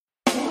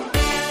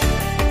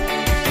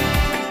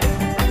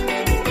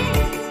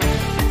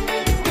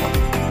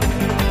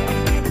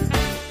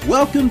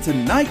Welcome to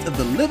Night of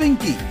the Living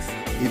Geeks.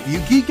 If you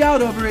geek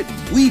out over it,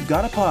 we've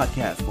got a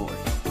podcast for it.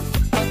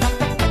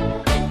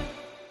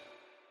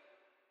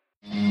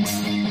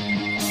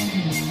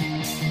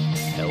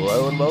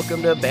 Hello and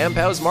welcome to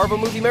BamPow's Marvel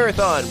Movie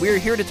Marathon. We're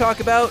here to talk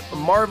about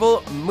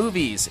Marvel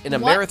movies in a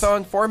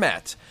marathon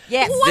format.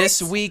 Yes.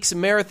 This week's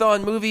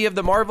marathon movie of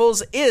the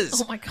Marvels is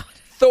Oh my God.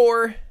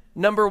 Thor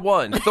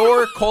 #1.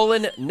 Thor: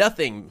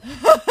 nothing.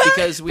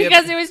 Because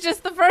it was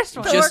just the first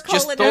one. Just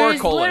Thor: Thor: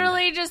 It was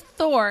literally just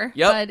Thor.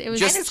 Yep. But it was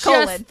Just just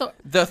Thor.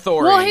 the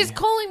Thoring. Well, his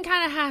colon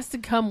kind of has to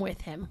come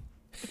with him.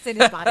 It's in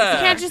his body. You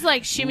can't just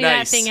like shimmy that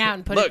Nice. thing out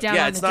and put Look, it down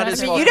yeah, on it's the not his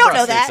judgment. fault. You don't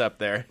know Prostate's that. up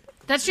there.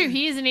 That's true.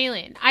 He is an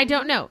alien. I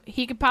don't know.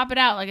 He could pop it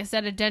out like a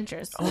set of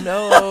dentures. Oh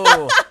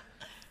no.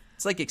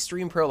 It's like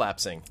extreme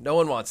prolapsing. No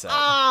one wants that.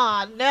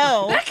 Ah,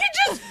 no. That could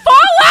just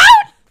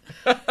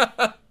fall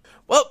out!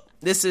 Well,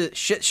 this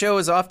shit show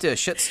is off to a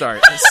shit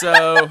start.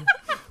 So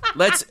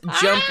let's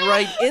jump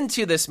right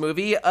into this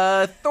movie.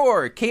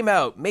 Thor came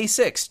out May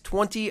 6th,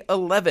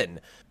 2011.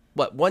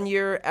 What, 1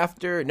 year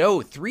after?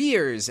 No, 3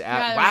 years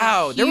after.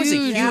 Wow, there was a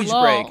huge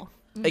break.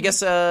 I guess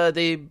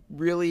they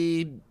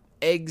really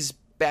eggs,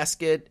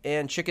 basket,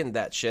 and chicken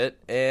that shit.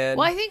 And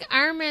Well, I think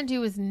Iron Man 2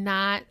 was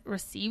not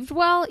received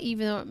well,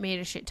 even though it made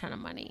a shit ton of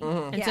money.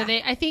 And so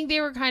I think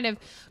they were kind of,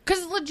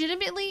 because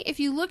legitimately, if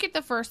you look at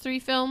the first three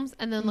films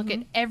and then look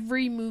at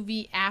every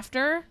movie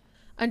after,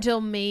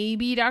 until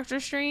maybe Doctor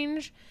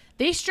Strange,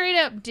 they straight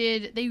up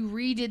they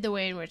redid the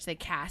way in which they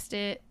cast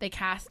it. They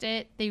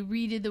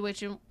redid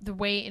the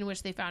way in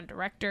which they found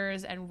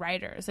directors and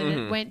writers. And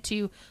it went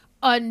to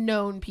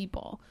unknown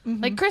people.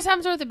 Like Chris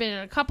Hemsworth had been in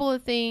a couple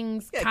of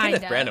things. yeah,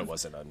 Kenneth Branagh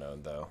wasn't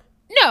unknown though.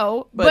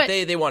 No, But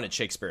they wanted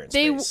Shakespeare in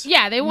space.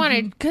 They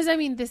wanted, because I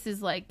mean, this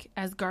is like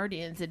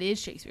Asgardians, it is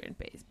Shakespeare in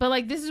space. But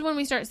like, this is when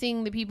we start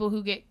seeing the people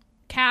who get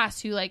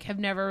cast who like have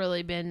never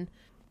really been,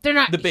 they're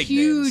not The big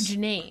huge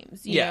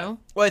names, you know?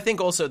 Well, I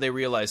think also they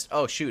realized,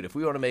 oh shoot, if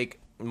we want to make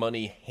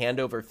money hand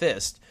over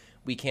fist,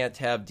 we can't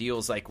have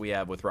deals like we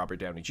have with Robert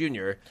Downey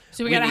Jr.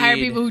 So we gotta hire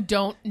people who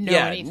don't know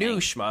anything. New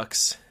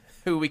schmucks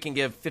who we can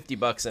give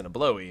 $50 and a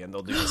blowy and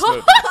they'll do this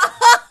movie.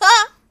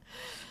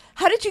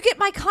 How did you get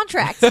my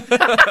contract?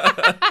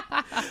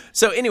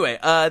 So anyway,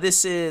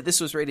 this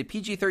was rated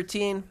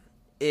PG-13.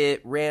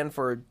 It ran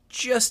for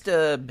just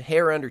a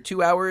hair under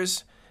 2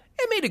 hours.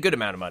 It made a good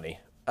amount of money.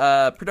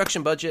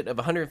 Production budget of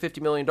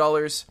 $150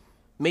 million.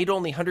 Made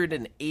only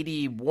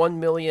 $181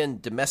 million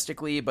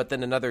domestically, but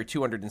then another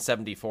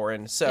 $270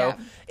 foreign. So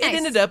it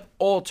ended up,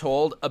 all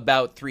told,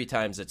 about 3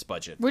 times its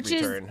budget. Which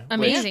return, is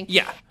amazing.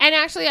 Yeah. And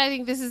actually, I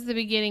think this is the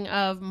beginning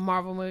of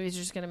Marvel movies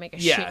just going to make a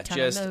shit ton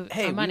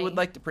of money. We would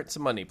like to print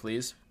some money,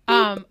 please.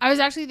 I was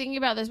actually thinking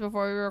about this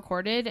before we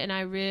recorded, and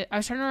I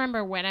was trying to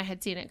remember when I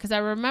had seen it, because I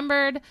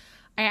remembered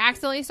I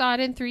accidentally saw it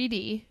in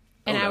 3D.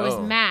 And I was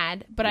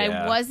mad, but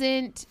I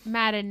wasn't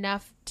mad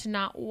enough to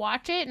not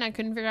watch it, and I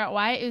couldn't figure out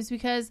why. It was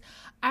because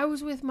I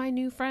was with my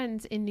new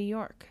friends in New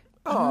York.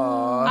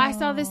 Aww. I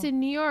saw this in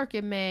New York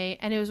in May,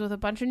 and it was with a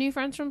bunch of new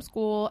friends from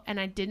school, and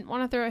I didn't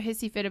want to throw a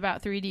hissy fit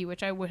about 3D,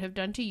 which I would have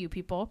done to you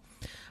people,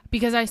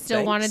 because I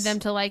still wanted them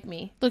to like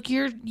me. Look,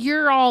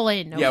 you're all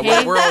in, okay?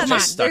 Yeah, we're all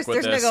just stuck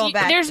with there's this. no going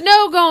back. There's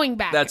no going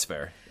back. That's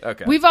fair.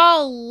 Okay. We've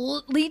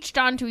all leached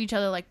onto each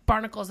other like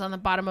barnacles on the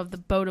bottom of the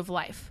boat of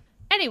life.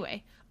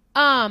 Anyway,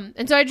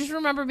 and so I just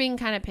remember being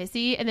kind of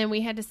pissy, and then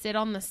we had to sit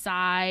on the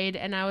side,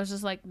 and I was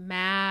just like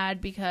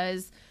mad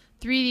because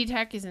 3D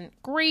tech isn't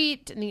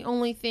great, and the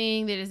only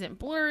thing that isn't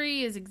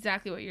blurry is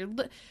exactly what you're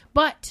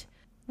but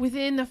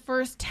within the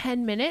first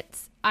 10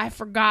 minutes, I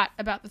forgot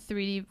about the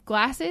 3D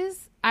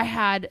glasses. I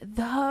had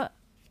the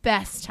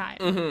best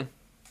time.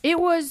 It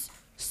was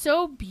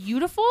so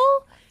beautiful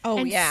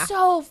and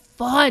so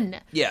fun.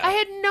 Yeah. I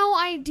had no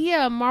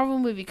idea a Marvel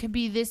movie could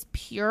be this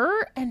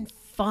pure and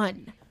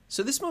fun.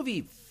 So this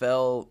movie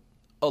felt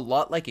a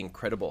lot like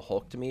Incredible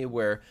Hulk to me,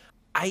 where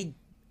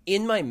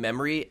in my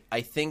memory, I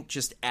think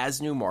just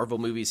as new Marvel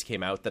movies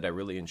came out that I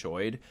really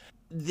enjoyed,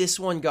 this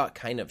one got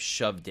kind of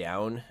shoved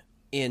down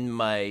in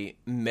my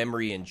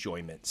memory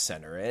enjoyment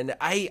center. And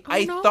I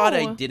thought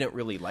I didn't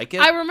really like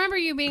it. I remember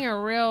you being a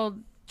real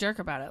jerk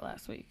about it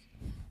last week.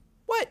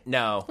 What?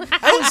 No.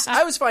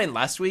 I was fine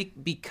last week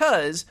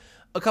because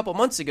a couple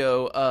months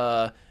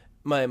ago,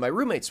 my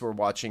roommates were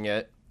watching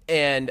it,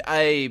 and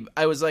I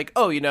was like,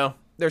 oh,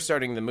 they're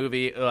starting the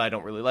movie. I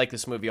don't really like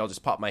this movie. I'll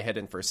just pop my head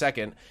in for a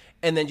second.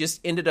 And then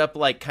just ended up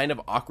like kind of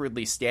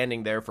awkwardly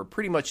standing there for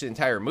pretty much the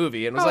entire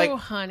movie and was like,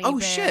 honey oh,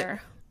 bear. shit.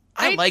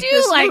 I do like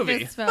this like movie.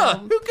 this film. Huh,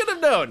 who could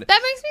have known?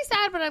 That makes me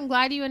sad, but I'm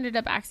glad you ended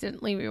up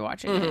accidentally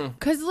rewatching it.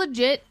 Because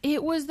legit,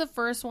 it was the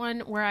first one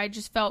where I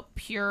just felt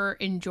pure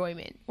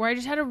enjoyment. Where I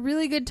just had a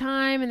really good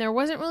time, and there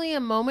wasn't really a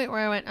moment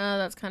where I went, oh,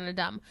 that's kind of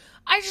dumb.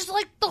 I just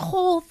liked the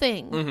whole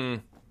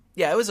thing.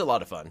 Yeah, it was a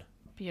lot of fun.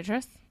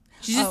 Beatrice?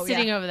 She's just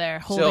sitting over there,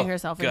 holding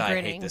herself and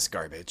grinning. I hate this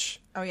garbage.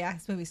 Oh, yeah.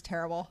 This movie's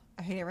terrible.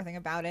 I hate everything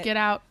about it. Get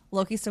out.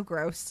 Loki's so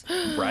gross.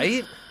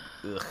 Right?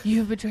 Ugh. You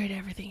have betrayed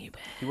everything you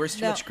bet. He wears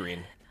too much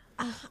green.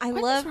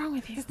 What's wrong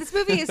with you? This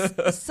movie is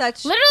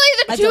such... Literally,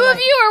 the two delight. of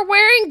you are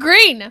wearing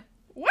green.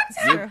 What's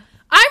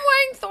I'm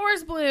wearing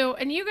Thor's blue,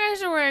 and you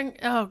guys are wearing.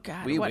 Oh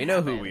God, We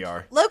know who we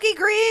are. Loki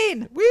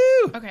green.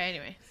 Woo!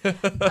 Okay,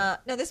 anyway.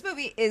 No, this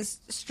movie is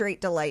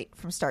straight delight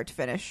from start to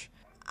finish.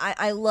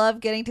 I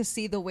love getting to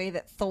see the way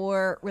that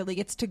Thor really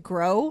gets to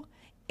grow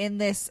in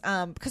this,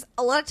 because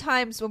a lot of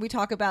times when we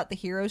talk about the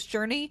hero's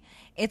journey,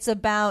 it's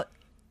about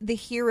the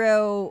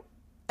hero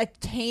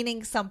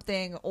attaining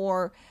something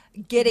or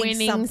getting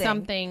winning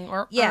something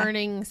or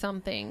earning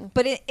something.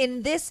 But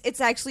in this,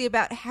 it's actually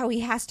about how he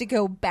has to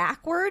go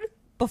backward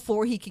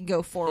before he can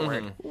go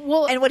forward.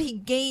 Well, And what he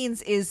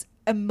gains is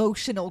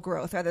emotional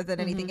growth rather than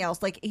anything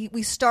else. Like,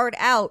 we start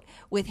out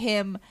with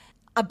him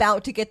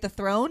about to get the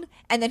throne,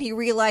 and then he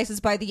realizes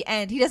by the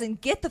end he doesn't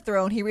get the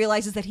throne. He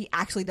realizes that he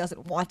actually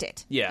doesn't want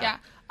it. Yeah.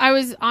 I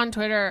was on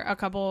Twitter a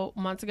couple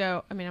months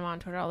ago. I mean, I'm on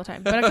Twitter all the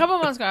time, but a couple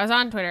months ago I was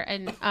on Twitter,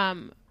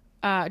 and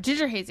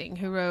Ginger Hazing,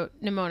 who wrote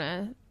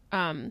Nimona,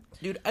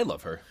 Dude, I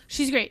love her.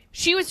 she's great.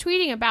 She was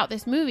tweeting about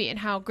this movie and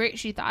how great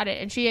she thought it,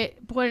 and she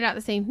pointed out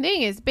the same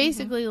thing. Is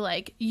basically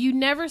like, you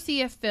never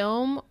see a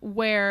film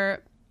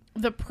where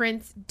the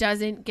prince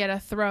doesn't get a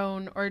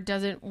throne or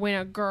doesn't win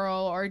a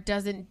girl or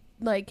doesn't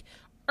like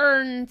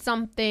earn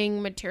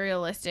something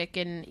materialistic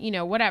and, you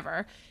know,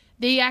 whatever.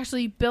 They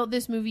actually built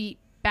this movie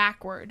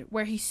backward,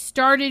 where he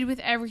started with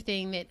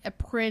everything that a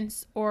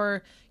prince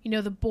or, you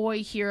know, the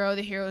boy hero,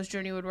 the hero's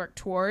journey would work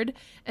toward.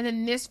 And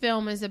then this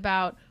film is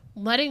about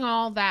letting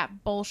all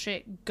that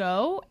bullshit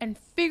go and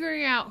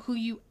figuring out who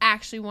you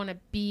actually want to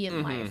be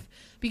in life.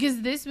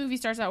 Because this movie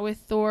starts out with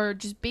Thor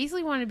just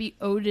basically wanting to be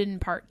Odin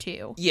part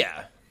 2.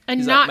 Yeah. And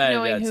He's not mad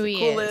knowing that's who the he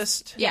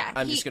coolest. is. Yeah.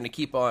 I'm just going to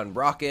keep on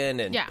rocking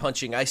and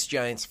punching ice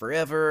giants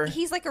forever.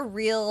 He's like a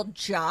real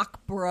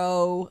jock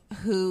bro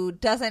who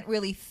doesn't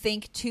really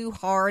think too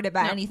hard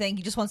about anything.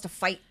 He just wants to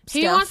fight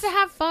He stuff. wants to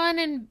have fun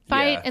and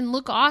fight Yeah. and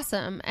look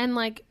awesome. And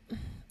like,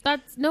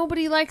 that's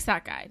nobody likes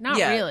that guy. Not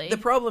really. The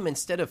problem,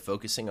 instead of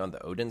focusing on the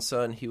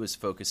Odinson, he was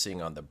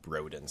focusing on the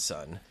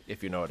Brodinson,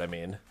 if you know what I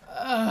mean.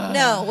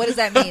 No, what does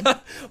that mean?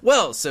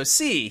 Well, so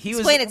see, he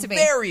Explain was it to me.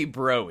 very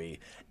bro-y.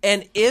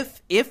 And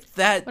if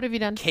that What have you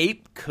done?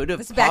 cape could have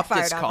This popped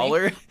backfired his on me.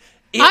 collar, it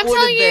I'm would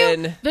telling have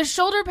you, been... the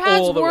shoulder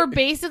pads all the were way-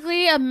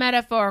 basically a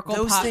metaphorical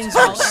Those pop things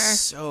collar. are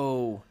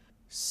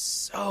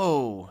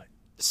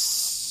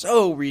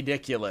so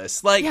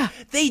ridiculous. Like,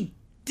 they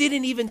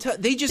didn't even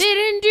they just They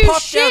didn't do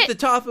popped shit. out the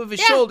top of his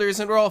shoulders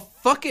and we're all,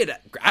 fuck it,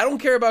 I don't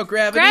care about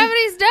gravity.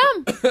 Gravity's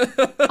dumb.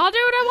 I'll do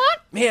what I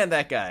want. Man,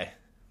 that guy.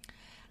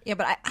 Yeah,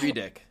 but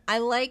Ridic. I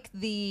like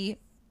the...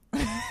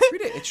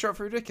 It's short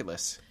for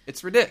ridiculous.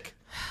 It's ridic.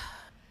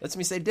 Lets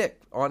me say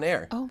dick on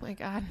air. Oh my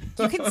God.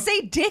 You can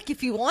say dick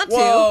if you want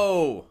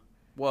to.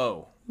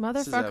 Whoa.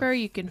 Motherfucker,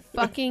 you can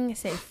fucking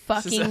say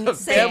fucking a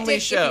Say family dick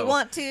if show you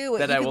want to.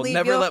 that you I can will leave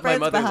never your let my friends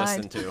mother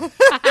behind. listen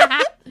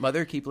to.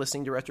 Mother, keep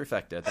listening to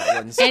Retrofecta. That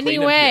one's clean and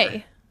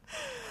Anyway.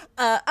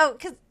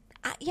 Because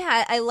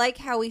I like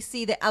how we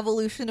see the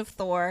evolution of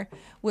Thor,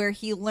 where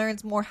he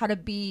learns more how to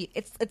be.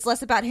 It's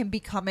less about him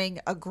becoming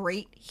a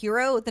great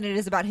hero than it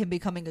is about him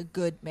becoming a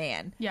good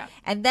man. Yeah.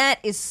 And that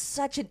is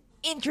such an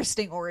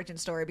interesting origin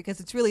story, because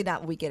it's really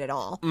not what we get at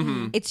all.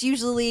 It's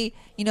usually,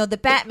 the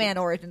Batman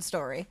origin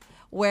story,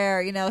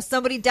 where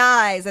somebody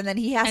dies and then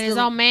he has And to it's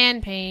all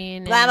man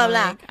pain. Blah, blah, and,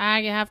 blah. like,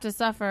 I have to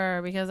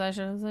suffer because I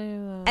should have saved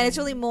them. and it's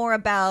really more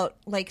about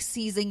like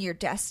seizing your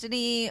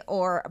destiny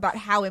or about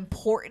how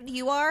important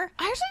you are.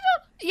 I actually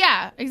don't.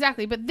 Yeah,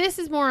 exactly. But this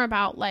is more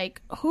about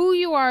like who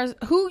you are,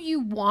 who you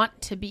want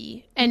to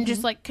be, and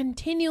just like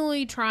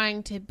continually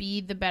trying to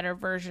be the better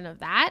version of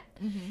that,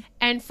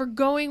 and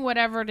forgoing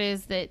whatever it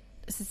is that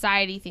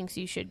society thinks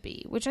you should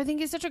be, which I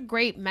think is such a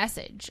great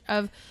message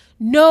of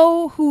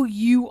know who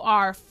you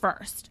are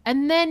first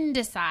and then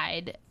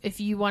decide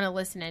if you want to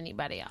listen to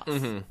anybody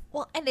else.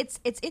 Well, and it's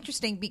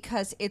interesting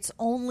because it's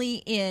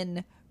only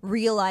in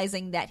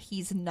realizing that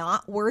he's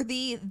not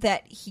worthy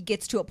that he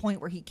gets to a point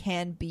where he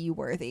can be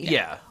worthy.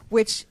 Yeah.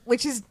 Which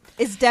is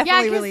definitely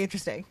 'cause really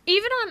interesting.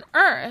 Even on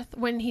Earth,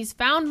 when he's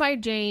found by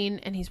Jane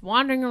and he's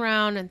wandering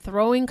around and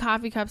throwing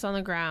coffee cups on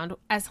the ground,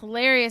 as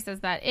hilarious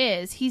as that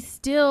is, he's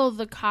still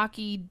the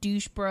cocky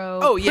douche bro.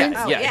 Oh, yeah.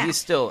 prince. Yeah, he's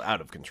still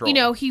out of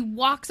control. He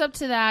walks up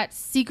to that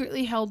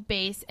secretly held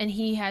base and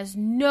he has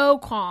no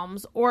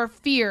qualms or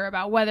fear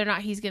about whether or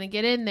not he's going to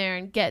get in there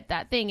and get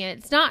that thing. And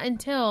it's not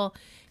until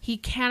he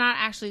cannot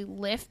actually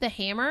lift the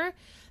hammer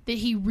that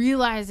he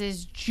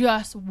realizes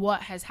just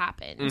what has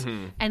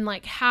happened and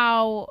like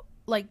how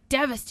like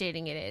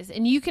devastating it is.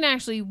 And you can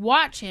actually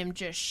watch him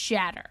just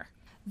shatter.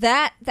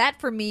 That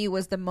for me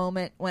was the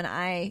moment when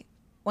I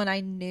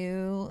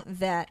knew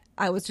that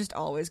I was just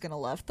always going to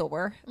love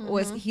Thor.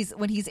 Was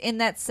when he's in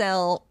that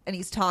cell and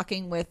he's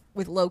talking with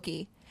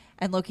Loki,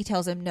 and Loki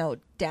tells him, "No,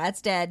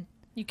 Dad's dead.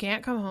 You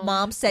can't come home.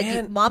 Mom said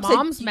Man,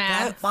 Mom's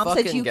mad. Mom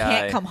said fucking you guy.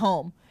 can't come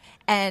home."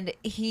 And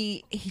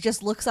he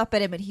just looks up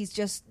at him and he's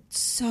just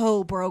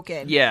so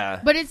broken. Yeah.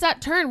 But it's that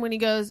turn when he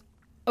goes,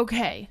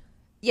 okay,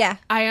 Yeah.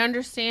 I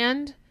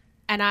understand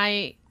and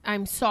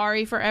I'm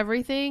sorry for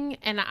everything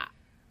and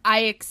I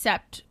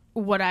accept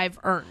what I've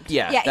earned.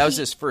 Yeah, Yeah, that was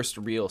he- his first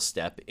real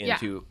step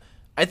into...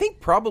 I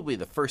think probably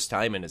the first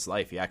time in his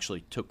life he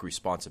actually took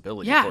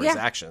responsibility for his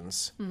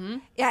actions. Mm-hmm.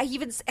 Yeah,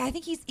 I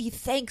think he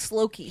thanks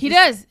Loki. He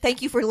does.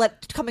 Thank you for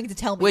coming to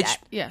tell me Which,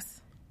 that.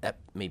 Yes. That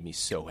made me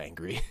so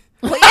angry.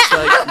 Well, It's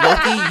like,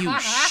 Loki, you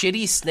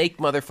shitty snake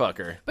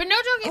motherfucker. But no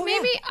joke, it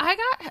made me, I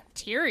got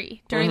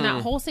teary during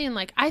that whole scene.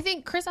 Like, I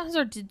think Chris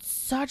Hemsworth did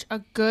such a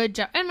good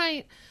job.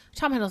 And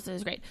Tom Hiddleston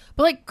is great.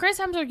 But, like, Chris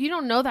Hemsworth, you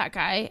don't know that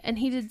guy. And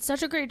he did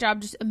such a great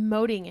job just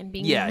emoting and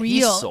being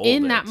real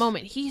in that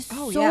moment. He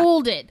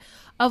sold it.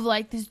 Of,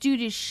 like, this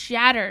dude is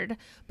shattered,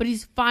 but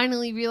he's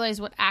finally realized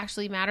what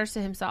actually matters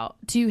to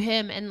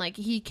him. And, like,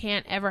 he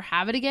can't ever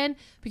have it again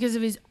because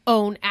of his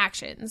own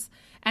actions.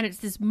 And it's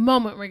this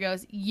moment where he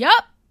goes,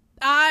 yup.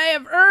 I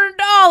have earned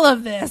all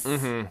of this.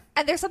 Mm-hmm.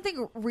 And there's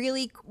something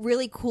really,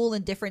 really cool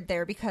and different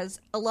there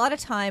because a lot of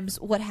times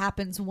what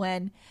happens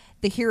when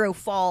the hero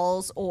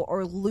falls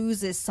or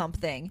loses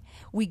something,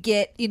 we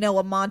get, a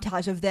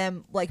montage of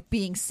them like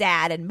being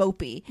sad and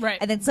mopey. Right.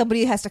 And then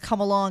somebody has to come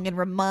along and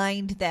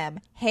remind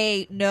them,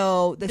 hey,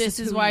 no, this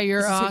is why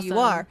you're awesome. Who you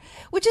are.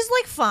 Which is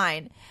like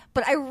fine.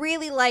 But I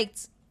really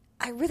liked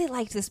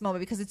this moment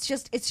because it's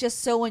just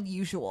so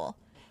unusual.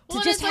 To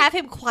just have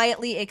him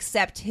quietly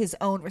accept his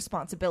own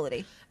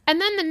responsibility.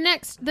 And then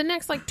the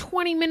next like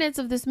 20 minutes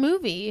of this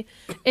movie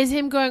is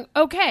him going,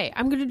 okay,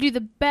 I'm going to do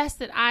the best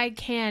that I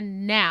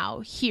can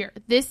now. Here,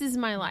 this is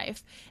my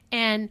life.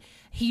 And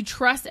he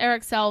trusts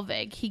Eric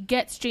Selvig. He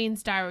gets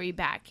Jane's diary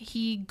back.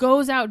 He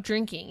goes out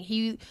drinking.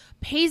 He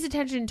pays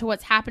attention to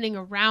what's happening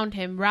around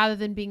him rather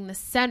than being the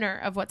center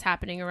of what's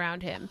happening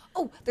around him.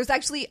 Oh, there's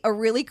actually a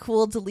really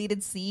cool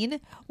deleted scene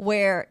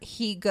where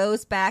he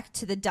goes back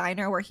to the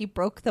diner where he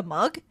broke the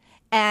mug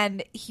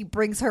and he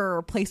brings her a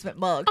replacement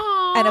mug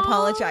and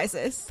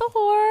apologizes.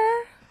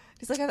 Thor.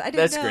 He's like, I didn't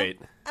That's know.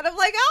 great. And I'm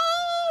like,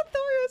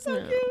 Thor is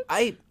so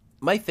cute.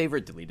 My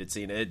favorite deleted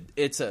scene,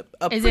 it's a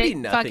Is pretty it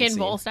nothing fucking scene.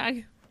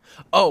 Volstagg?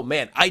 Oh,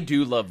 man, I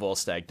do love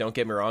Volstagg, don't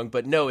get me wrong.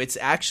 But no, it's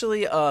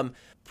actually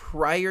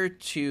prior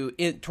to,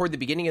 toward the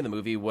beginning of the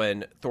movie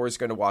when Thor's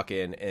going to walk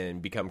in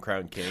and become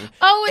crowned king.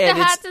 Oh, with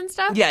the hats and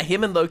stuff? Yeah,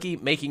 him and Loki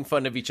making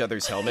fun of each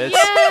other's helmets.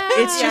 Yeah.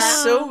 It's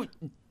just so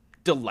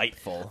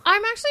delightful.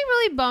 I'm actually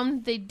really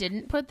bummed they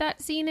didn't put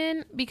that scene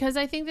in because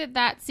I think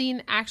that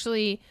scene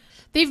actually...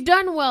 They've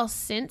done well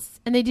since,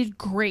 and they did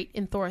great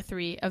in Thor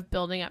 3 of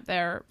building up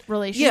their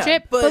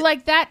relationship. Yeah, but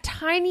like that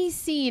tiny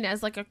scene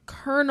as like a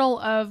kernel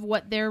of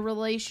what their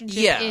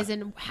relationship is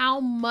and how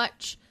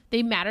much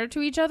they matter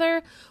to each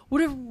other would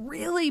have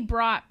really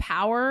brought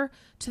power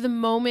to the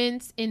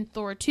moments in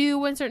Thor 2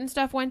 when certain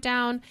stuff went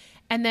down.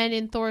 And then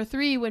in Thor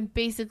 3 when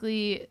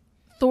basically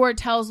Thor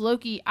tells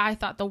Loki, I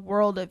thought the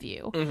world of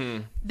you.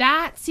 Mm-hmm.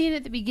 That scene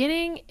at the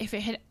beginning, if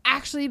it had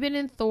actually been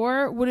in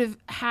Thor, would have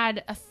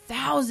had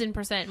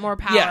 1,000% more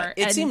power. Yeah,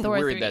 it seemed Thor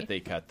weird 3. that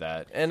they cut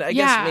that. And I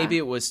guess maybe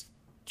it was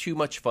too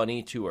much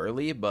funny too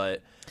early,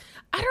 but...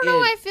 I don't know.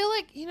 I feel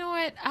like, you know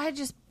what? I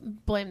just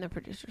blame the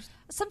producers.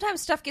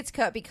 Sometimes stuff gets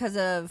cut because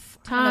of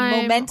Time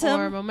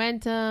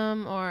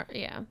momentum. or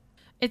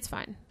it's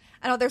fine.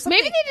 I know there's something...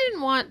 Maybe they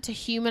didn't want to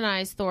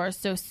humanize Thor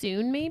so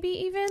soon, maybe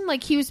even.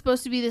 Like, he was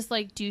supposed to be this,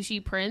 like,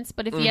 douchey prince,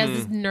 but if he has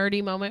this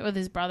nerdy moment with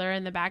his brother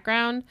in the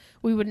background,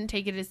 we wouldn't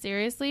take it as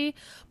seriously.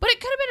 But it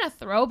could have been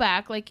a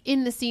throwback, like,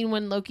 in the scene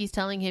when Loki's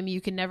telling him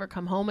you can never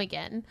come home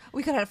again.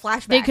 We could have had a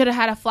flashback. They could have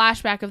had a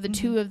flashback of the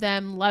two of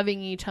them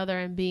loving each other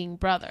and being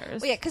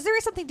brothers. Well, yeah, because there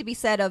is something to be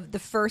said of the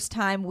first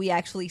time we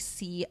actually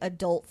see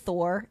adult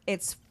Thor.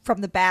 It's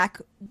from the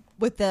back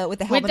with the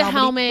helmet, with the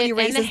helmet when he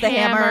raises and the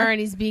hammer, and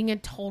he's being a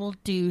total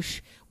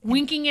douche,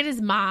 winking at his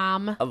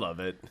mom. I love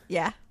it.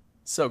 Yeah,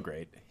 so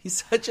great.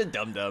 He's such a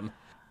dum-dum.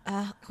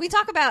 Can we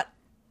talk about...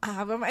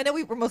 I know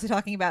we were mostly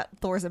talking about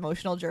Thor's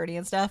emotional journey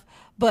and stuff,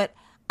 but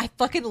I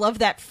fucking love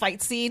that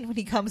fight scene when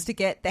he comes to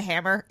get the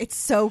hammer. It's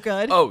so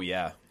good. Oh,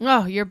 yeah.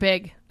 Oh, you're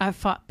big. I've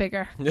fought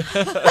bigger.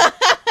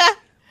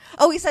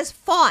 Oh, he says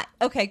fought.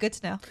 Okay, good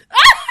to know.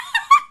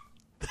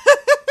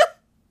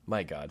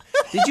 My God.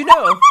 Did you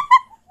know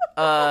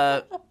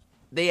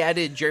they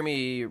added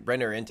Jeremy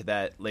Renner into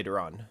that later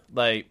on?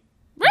 Like,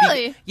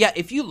 really? Yeah,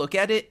 if you look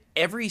at it,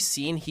 every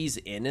scene he's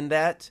in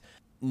that,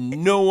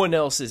 no one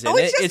else is in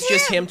it. It's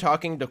just him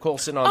talking to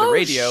Coulson on the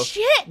radio.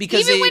 Shit.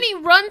 Because even when he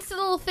runs to the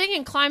little thing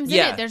and climbs in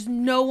it, there's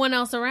no one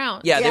else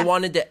around. Yeah, they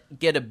wanted to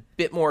get a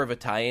bit more of a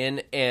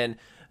tie-in and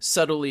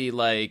subtly,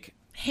 like...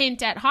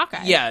 hint at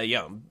Hawkeye.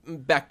 Yeah,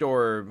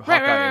 backdoor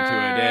Hawkeye into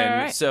it.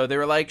 And so they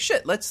were like,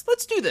 shit, let's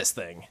do this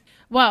thing.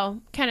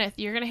 Well, Kenneth,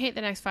 you're going to hate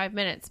the next 5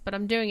 minutes, but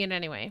I'm doing it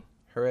anyway.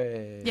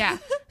 Hooray. Yeah.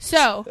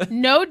 So,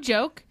 no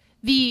joke,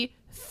 the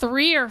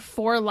 3 or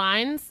 4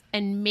 lines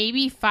and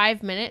maybe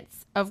 5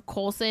 minutes of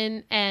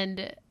Coulson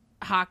and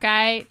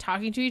Hawkeye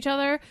talking to each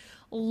other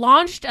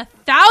launched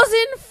 1,000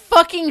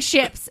 fucking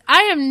ships.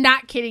 I am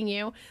not kidding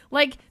you.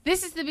 Like,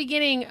 this is the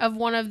beginning of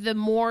one of the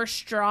more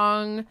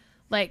strong,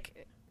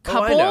 like,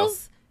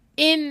 couples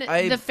in the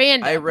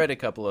fandom. I read a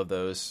couple of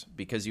those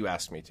because you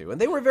asked me to,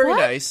 and they were very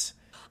nice.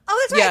 Oh,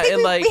 that's right. Yeah,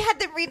 I think we had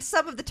them read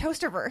some of the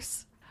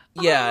Toasterverse.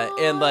 Yeah,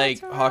 and like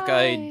that's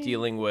Hawkeye right.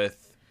 dealing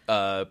with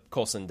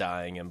Coulson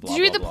dying and blah, Did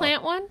you read blah, the blah.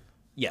 plant one?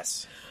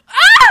 Yes.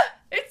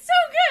 It's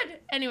so good.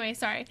 Anyway,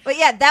 sorry. But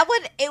yeah, that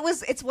one,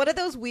 it's one of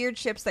those weird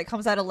ships that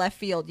comes out of left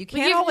field. You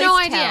can't You have always no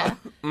tell. idea.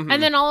 Mm-hmm.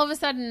 And then all of a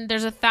sudden,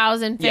 there's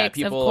 1,000 fakes Yeah, of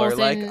people Coulson.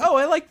 are like, oh,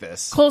 I like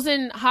this.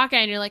 Coulson, Hawkeye,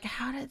 and you're like,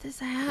 how did this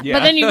happen? Yeah.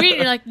 But then you read it,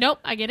 and you're like, nope,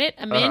 I get it.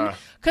 I'm in.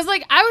 Because,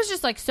 like, I was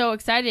just, like, so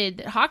excited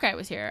that Hawkeye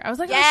was here. I was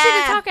like, oh, shit,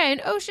 it's Hawkeye.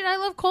 And, oh, shit, I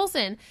love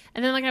Coulson.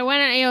 And then, like, I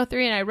went on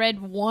AO3, and I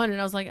read one, and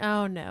I was like,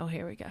 oh, no,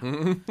 here we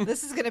go.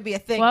 This is going to be a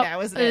thing Well,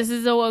 now, isn't it? this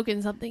has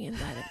awoken something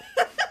inside of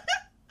me.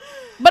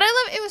 But I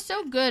love it. Was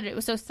so good. It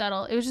was so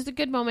subtle. It was just a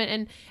good moment.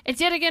 And it's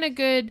yet again a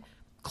good...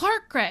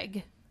 Clark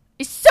Gregg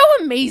is so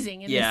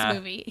amazing in this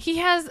movie. He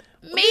has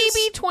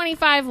maybe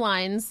 25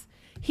 lines.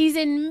 He's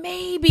in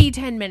maybe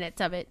 10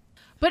 minutes of it.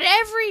 But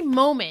every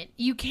moment,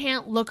 you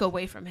can't look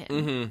away from him.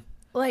 Mm-hmm.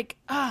 Like,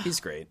 He's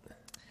great.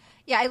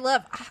 Yeah,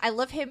 I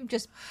love him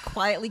just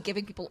quietly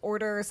giving people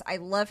orders. I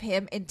love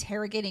him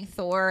interrogating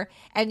Thor,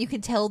 and you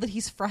can tell that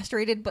he's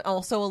frustrated, but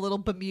also a little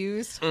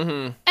bemused.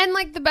 Mm-hmm. And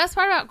like the best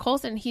part about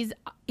Coulson, he's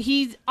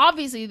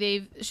obviously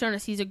they've shown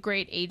us he's a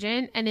great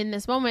agent, and in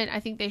this moment, I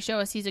think they show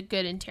us he's a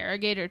good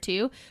interrogator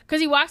too, because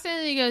he walks in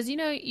and he goes,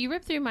 you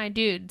ripped through my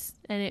dudes,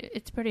 and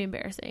it's pretty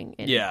embarrassing.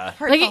 And Yeah,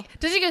 hurtful. Like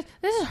he goes,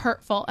 this is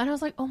hurtful, and I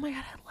was like, oh my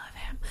god, I love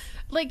him.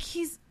 Like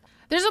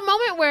There's a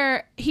moment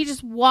where he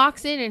just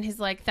walks in his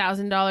like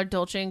 $1,000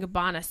 Dolce &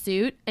 Gabbana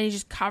suit, and he's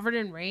just covered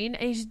in rain,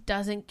 and he just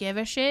doesn't give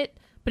a shit,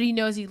 but he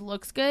knows he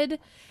looks good.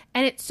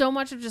 And it's so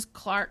much of just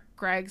Clark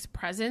Gregg's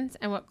presence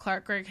and what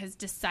Clark Gregg has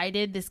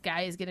decided this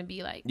guy is going to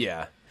be like.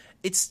 Yeah.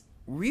 It's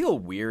real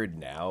weird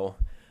now,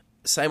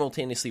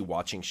 simultaneously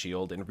watching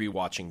S.H.I.E.L.D. and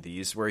rewatching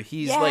these, where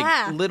he's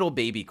like little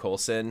baby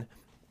Coulson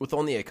with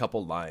only a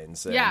couple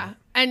lines. And... Yeah.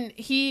 And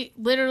he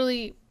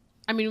literally,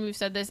 I mean, we've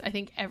said this, I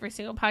think, every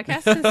single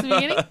podcast since the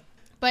beginning.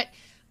 But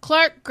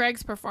Clark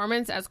Gregg's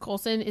performance as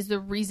Coulson is the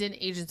reason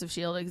Agents of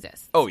S.H.I.E.L.D.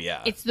 exists. Oh,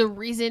 yeah. It's the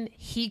reason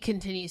he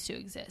continues to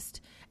exist.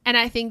 And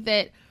I think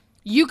that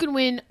you can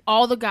win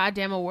all the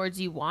goddamn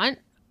awards you want,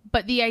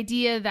 but the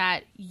idea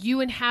that you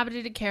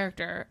inhabited a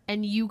character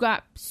and you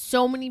got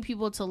so many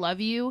people to love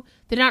you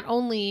that not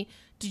only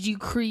did you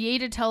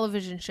create a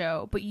television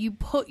show, but you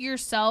put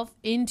yourself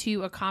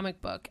into a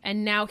comic book,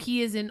 and now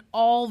he is in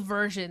all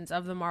versions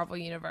of the Marvel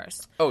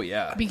Universe. Oh,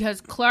 yeah.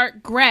 Because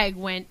Clark Gregg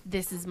went,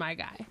 this is my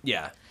guy.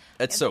 Yeah.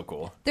 That's so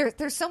cool.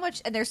 There's so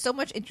much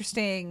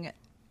interesting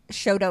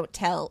show don't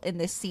tell in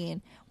this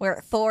scene where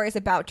Thor is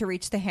about to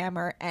reach the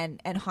hammer and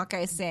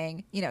Hawkeye is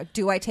saying,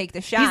 do I take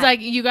the shot? He's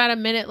like, you got a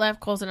minute left,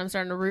 Coulson. I'm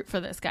starting to root for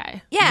this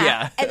guy.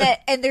 Yeah.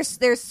 And there's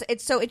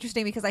it's so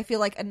interesting because I feel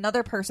like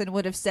another person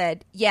would have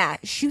said, yeah,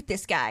 shoot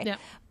this guy. Yeah.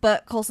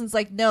 But Coulson's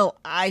like, no,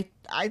 I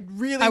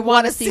really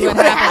want to see what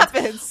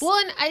happens. Well,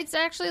 and it's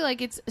actually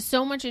like it's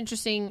so much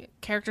interesting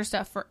character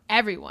stuff for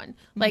everyone.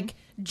 Mm-hmm. Like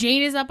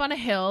Jane is up on a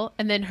hill,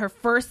 and then her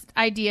first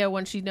idea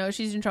when she knows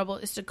she's in trouble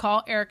is to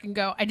call Eric and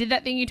go, I did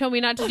that thing you told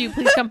me not to do.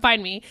 Please come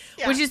find me.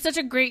 Yeah. Which is such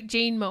a great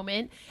Jane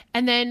moment.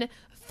 And then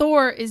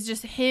Thor is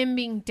just him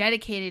being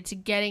dedicated to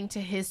getting to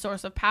his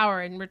source of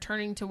power and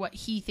returning to what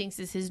he thinks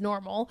is his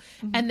normal.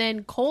 Mm-hmm. And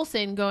then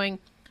Coulson going,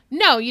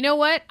 no, you know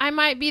what? I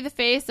might be the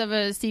face of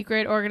a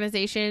secret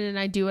organization and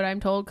I do what I'm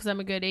told because I'm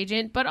a good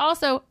agent, but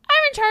also I'm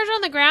in charge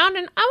on the ground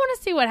and I want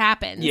to see what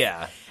happens.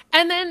 Yeah.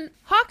 And then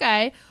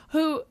Hawkeye,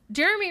 who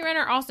Jeremy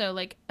Renner also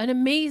like an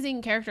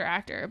amazing character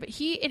actor, but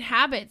he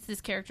inhabits this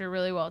character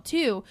really well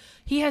too.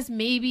 He has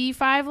maybe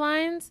 5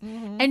 lines,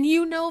 and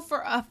you know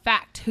for a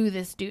fact who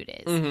this dude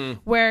is.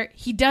 Where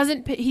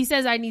he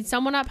says, I need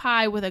someone up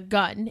high with a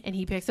gun, and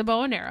he picks a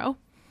bow and arrow.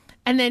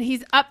 And then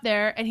he's up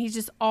there and he's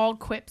just all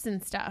quips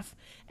and stuff.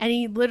 And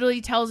he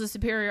literally tells a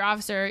superior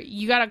officer,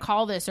 you got to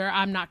call this or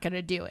I'm not going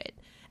to do it.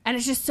 And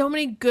it's just so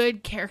many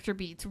good character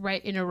beats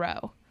right in a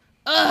row.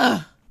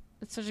 Ugh.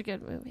 It's such a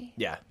good movie.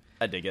 Yeah,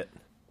 I dig it.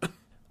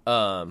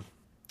 What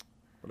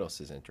else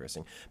is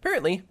interesting?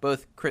 Apparently,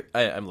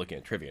 I'm looking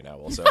at trivia now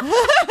also.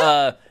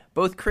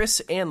 Both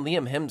Chris and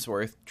Liam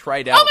Hemsworth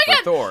tried out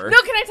for Thor.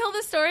 No, can I tell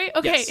this story?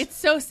 Okay, yes. It's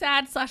so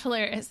sad /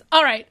 hilarious.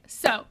 All right,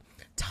 so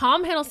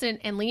Tom Hiddleston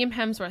and Liam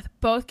Hemsworth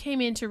both came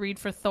in to read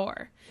for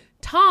Thor.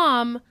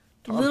 Tom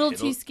little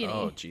too skinny.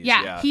 Oh, geez,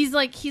 yeah. He's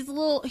like a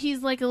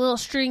little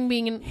string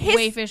being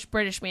wayfish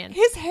British man.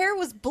 His hair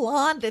was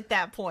blonde at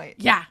that point.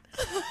 Yeah.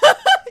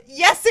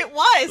 Yes, it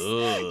was.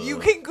 Ugh. You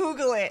can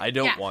Google it. I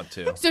don't want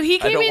to. So he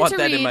came I don't in want to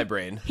that read, in my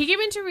brain. He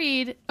came in to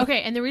read.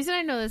 Okay, and the reason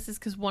I know this is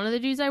because one of the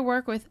dudes I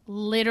work with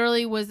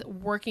literally was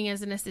working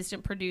as an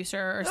assistant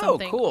producer or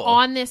something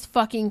on this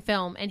fucking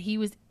film, and he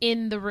was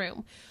in the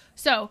room.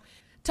 So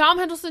Tom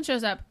Hiddleston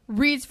shows up,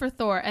 reads for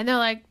Thor, and they're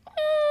like,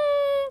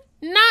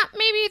 not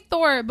maybe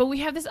Thor, but we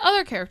have this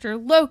other character,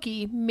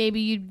 Loki.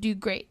 Maybe you'd do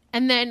great.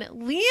 And then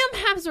Liam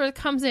Hemsworth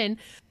comes in,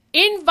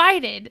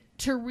 invited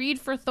to read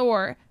for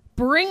Thor,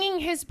 bringing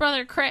his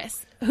brother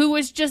Chris. who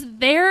was just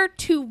there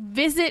to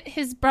visit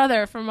his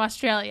brother from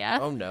Australia.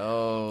 Oh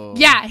no.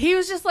 Yeah, he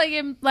was just like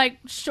in like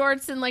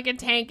shorts and like a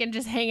tank and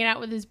just hanging out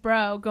with his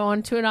bro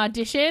going to an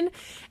audition.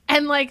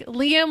 And like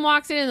Liam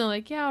walks in and they're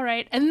like, yeah, all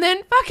right. And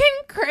then fucking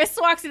Chris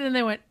walks in and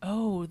they went,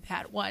 oh,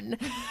 that one.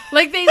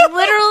 Like they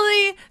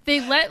literally,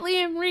 they let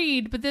Liam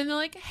read, but then they're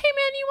like, hey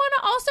man, you want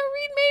to also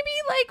read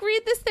maybe? Like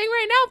read this thing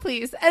right now,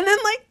 please. And then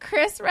like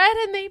Chris read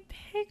and they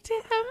picked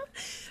him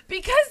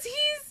because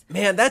he's...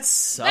 Man, that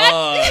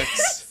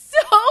sucks.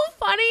 So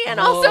funny and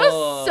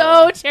also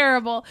so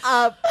terrible.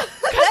 Because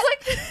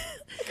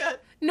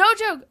no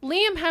joke,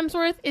 Liam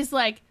Hemsworth is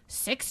like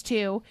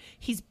 6'2".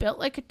 He's built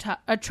like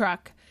a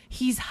truck.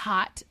 He's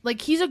hot.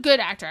 Like he's a good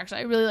actor.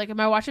 Actually, I really like him.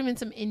 I watch him in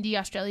some indie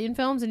Australian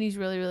films, and he's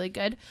really, really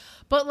good.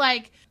 But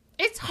like,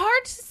 it's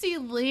hard to see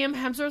Liam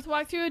Hemsworth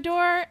walk through a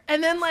door,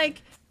 and then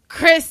like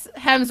Chris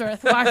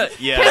Hemsworth walks.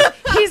 Yeah,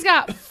 he's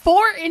got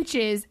 4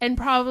 inches and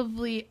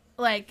probably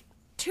like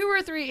 2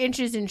 or 3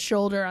 inches in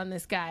shoulder on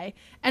this guy,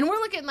 and we're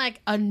looking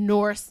like a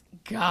Norse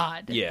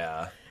god.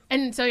 Yeah.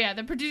 And so yeah,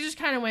 the producers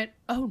kind of went,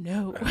 "Oh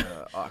no,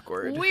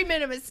 awkward. We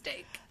made a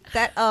mistake."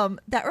 That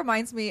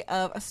reminds me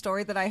of a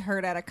story that I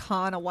heard at a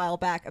con a while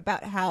back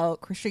about how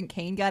Christian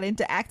Kane got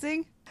into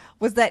acting.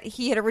 Was that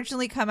he had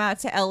originally come out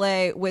to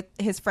LA with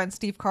his friend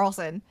Steve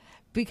Carlson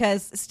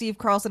because Steve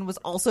Carlson was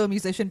also a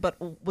musician but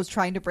was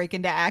trying to break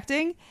into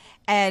acting,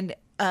 and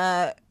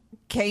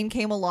Kane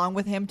came along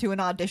with him to an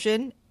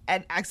audition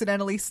and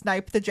accidentally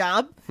sniped the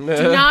job. Do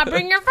not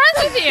bring your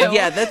friends with you.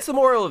 Yeah, that's the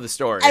moral of the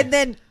story. And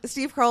then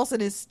Steve Carlson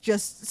is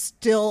just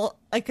still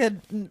like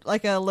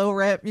a low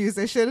rent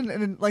musician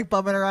and like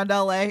bumming around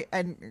LA,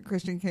 and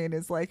Christian Kane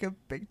is like a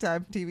big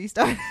time TV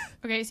star.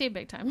 Okay, you say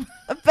big time.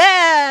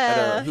 I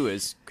don't know. Who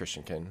is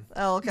Christian Kane?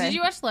 Oh, okay. Did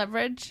you watch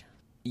Leverage?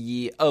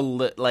 Yeah,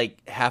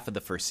 like half of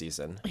the first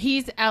season.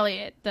 He's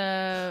Elliot,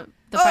 the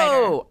fighter.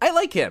 Oh, I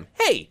like him.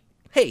 Hey,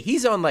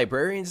 he's on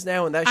Librarians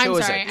now, and that show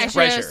is a I should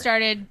treasure. have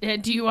started.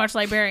 Do you watch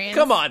Librarians?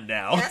 Come on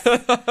now.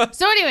 Yes.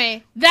 So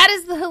anyway, that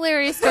is the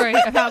hilarious story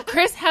of how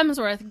Chris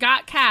Hemsworth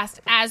got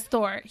cast as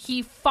Thor.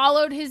 He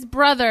followed his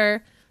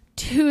brother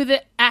to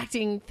the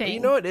acting thing. You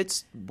know what?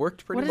 It's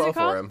worked pretty What is well it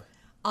called? for him.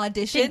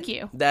 Audition. Thank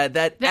you. That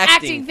The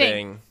acting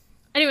thing.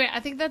 Anyway,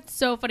 I think that's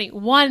so funny.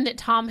 1, that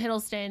Tom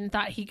Hiddleston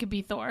thought he could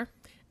be Thor.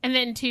 And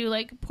then 2,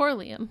 like, poor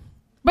Liam.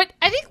 But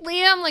I think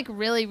Liam, like,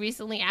 really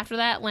recently after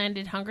that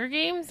landed Hunger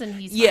Games, and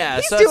he's Yeah,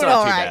 He's so that's doing not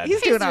all too right. bad.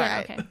 He's doing all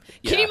right. okay.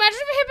 Yeah. Can you imagine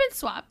if it had been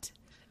swapped?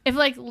 If,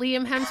 like,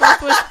 Liam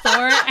Hemsworth was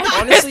Thor and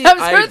Honestly, Chris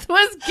Hemsworth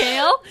was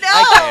Gale?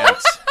 I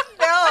can't.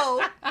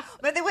 No.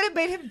 But they would have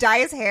made him dye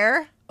his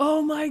hair.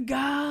 Oh, my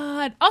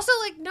God. Also,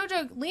 like, no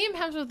joke, Liam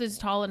Hemsworth is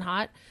tall and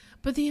hot,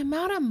 but the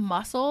amount of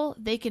muscle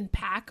they can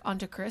pack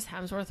onto Chris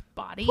Hemsworth's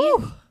body...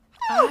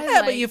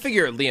 Yeah, but you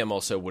figure Liam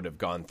also would have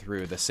gone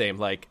through the same,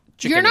 like,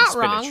 chicken You're not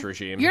and spinach wrong.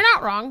 regime. You're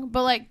not wrong,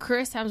 but like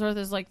Chris Hemsworth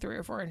is like 3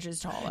 or 4 inches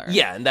taller.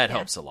 Yeah, and that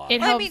helps a lot. It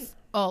Well, I helps mean-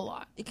 a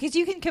lot. Because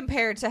you can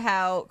compare it to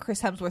how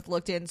Chris Hemsworth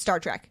looked in Star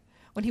Trek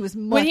when he was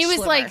much When he was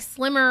slimmer. like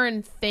slimmer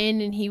and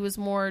thin, and he was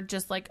more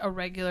just like a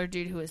regular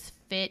dude who was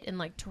fit and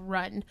like to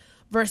run,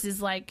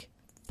 versus like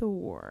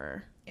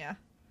Thor. Yeah.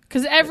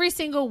 Because every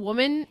single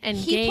woman and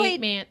He gay played-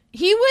 man,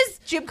 he was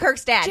Jim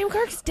Kirk's dad. Jim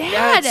Kirk's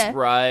dad. That's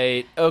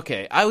right.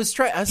 Okay. I was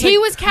He like,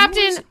 was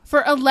captain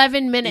for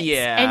 11 minutes,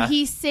 Yeah. and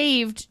he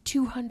saved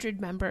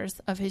 200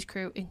 members of his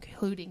crew,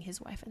 including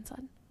his wife and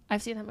son.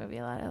 I've seen that movie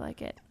a lot. I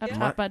like it. Up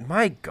top, but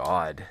My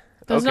God.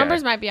 those Okay.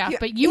 numbers might be off,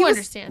 but he you was-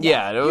 understand.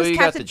 Yeah, He was you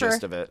got captain the gist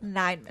for of it.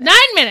 9 minutes. 9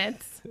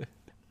 minutes.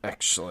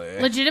 Actually.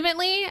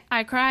 Legitimately,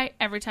 I cry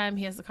every time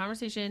he has the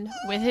conversation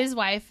with his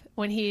wife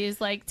when he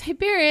is like,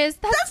 Tiberius,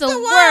 that's the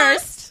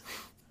worst.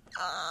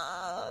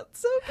 It's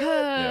so good.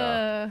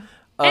 Yeah.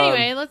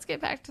 Anyway, let's get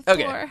back to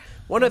Okay. Thor.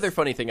 One other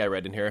funny thing I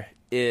read in here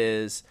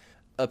is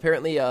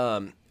apparently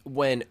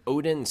when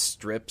Odin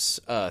strips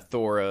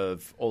Thor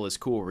of all his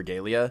cool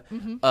regalia,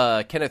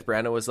 Kenneth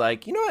Branagh was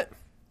like, you know what?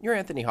 You're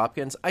Anthony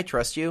Hopkins. I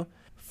trust you.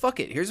 Fuck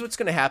it. Here's what's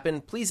going to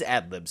happen. Please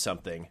ad-lib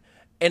something.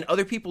 And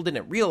other people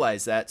didn't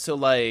realize that. So,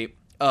 like,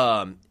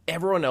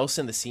 everyone else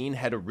in the scene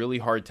had a really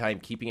hard time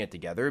keeping it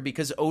together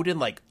because Odin,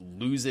 like,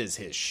 loses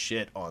his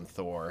shit on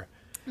Thor.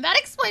 That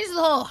explains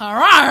the whole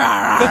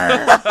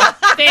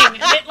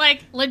thing. It,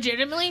 like,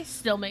 legitimately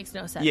still makes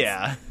no sense.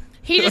 Yeah.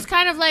 He just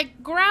kind of,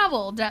 like,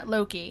 growled at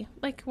Loki.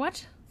 Like,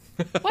 what?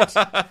 What?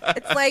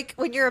 It's like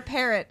when you're a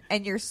parent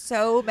and you're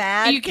so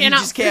mad. You cannot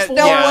just can't- form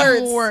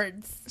yeah.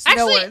 words. No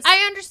Actually, words. I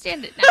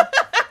understand it now.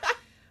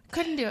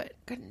 Couldn't do it.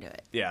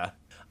 Yeah.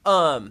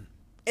 And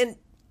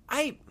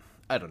I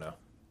don't know.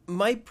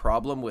 My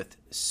problem with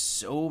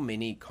so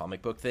many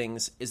comic book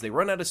things is they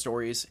run out of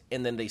stories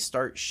and then they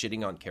start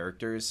shitting on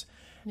characters.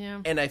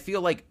 Yeah. And I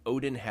feel like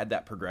Odin had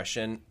that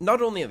progression,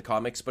 not only in the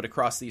comics, but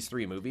across these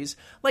 3 movies.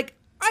 Like,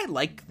 I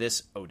like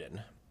this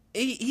Odin.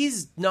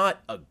 He's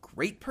not a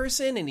great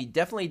person, and he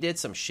definitely did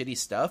some shitty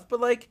stuff, but,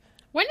 like...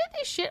 When did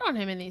they shit on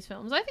him in these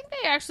films? I think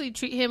they actually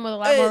treat him with a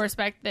lot more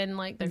respect than,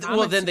 like, the comics.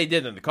 Well, than they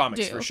did in the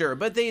comics, do. for sure.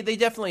 But they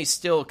definitely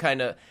still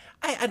kind of...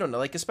 I don't know,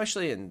 like,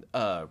 especially in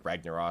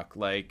Ragnarok,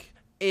 like,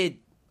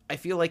 I I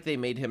feel like they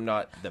made him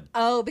not the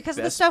because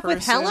of the best stuff with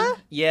person. Hela?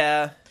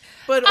 Yeah.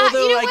 But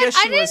although you know I what? guess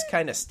I she was didn't-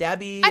 kind of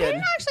stabby. I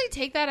didn't actually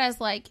take that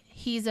as like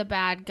he's a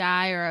bad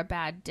guy or a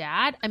bad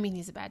dad. I mean,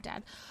 he's a bad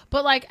dad.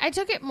 But like I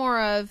took it more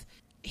of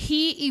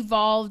he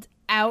evolved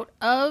out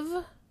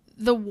of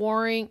the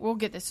warring. We'll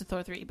get this to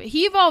Thor 3, but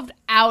he evolved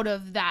out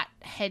of that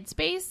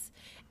headspace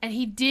and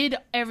he did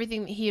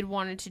everything that he had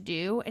wanted to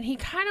do. And he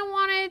kind of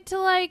wanted to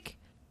like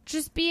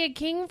just be a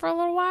king for a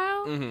little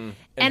while. Mm-hmm.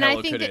 And Hela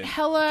I think that couldn't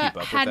Hela keep up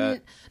with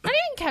hadn't, not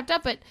even kept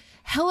up, but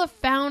Hela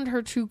found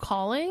her true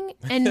calling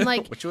and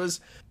like which was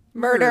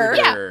Murder.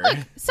 yeah, look,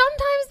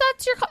 sometimes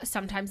that's your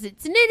sometimes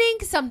it's knitting,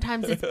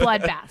 sometimes it's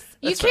bloodbaths.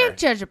 You That's can't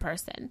fair. judge a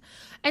person.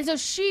 And so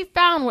she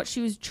found what she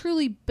was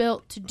truly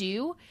built to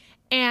do.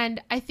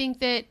 And I think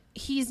that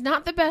he's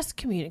not the best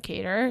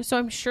communicator, so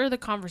I'm sure the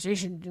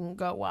conversation didn't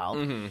go well.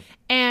 Mm-hmm.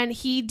 And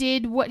he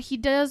did what he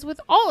does with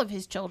all of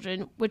his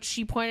children, which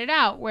she pointed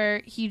out,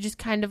 where he just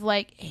kind of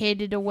like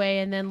hid it away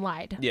and then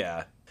lied.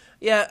 Yeah.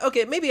 Yeah,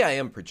 okay, maybe I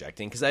am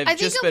projecting because I've I think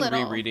just a been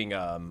little.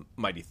 rereading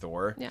Mighty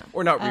Thor. Yeah.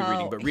 Or not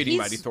rereading, but reading he's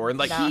Mighty Thor. And,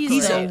 like, not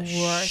he's great. a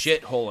The worst.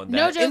 shithole in that.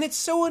 No joke. And it's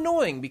so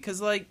annoying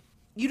because, like,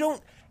 you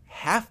don't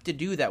have to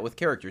do that with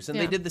characters. And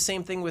Yeah. they did the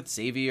same thing with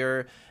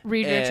Xavier.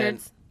 Reed and-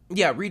 Richards.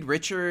 Yeah, Reed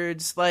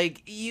Richards.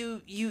 Like, they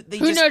Who,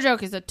 just... no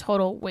joke, is a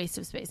total waste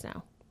of space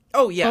now.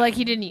 Oh, yeah. But like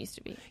he didn't used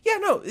to be. Yeah,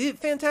 no,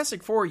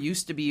 Fantastic Four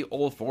used to be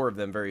all four of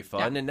them very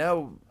fun, Yeah. and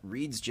now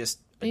Reed's just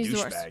a He's the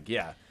worst. douchebag.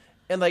 Yeah.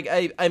 And, like,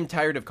 I'm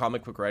tired of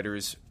comic book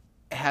writers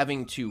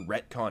having to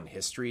retcon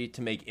history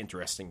to make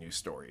interesting new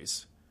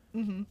stories.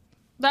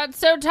 That's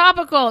so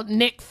topical,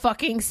 Nick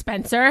fucking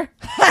Spencer.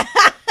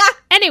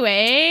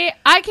 Anyway,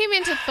 I came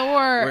into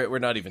Thor. We're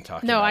not even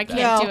talking No, about I that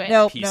can't do it.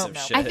 No, piece no, of no.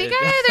 shit. I think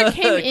I either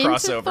came into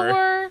Crossover.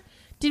 Thor.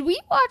 Did we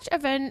watch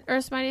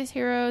Earth's Mightiest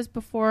Heroes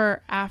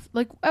before? After?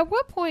 Like, at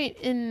what point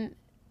in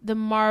the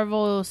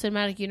Marvel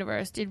Cinematic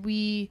Universe did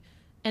we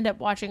end up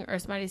watching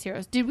Earth's Mightiest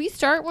Heroes? Did we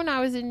start when I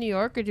was in New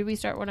York, or did we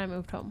start when I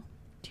moved home?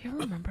 Do you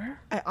remember?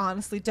 I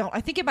honestly don't.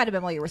 I think it might have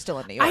been while you were still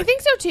in New York. I think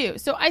so too.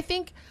 So I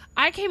think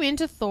I came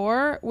into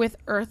Thor with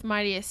Earth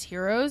Mightiest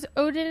Heroes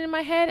Odin in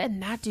my head,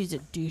 and that dude's a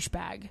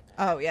douchebag.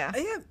 Oh, yeah.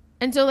 Yeah,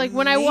 And so, like,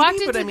 when I maybe, walked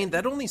into, but I mean,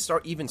 that only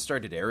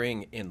started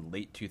airing in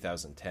late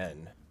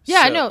 2010.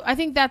 yeah, So- no, I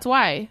think that's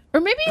why, or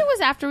maybe it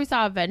was after we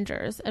saw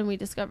Avengers and we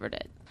discovered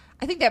it.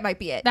 I think that might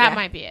be it. That yeah.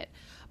 might be it.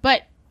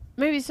 But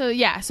maybe so,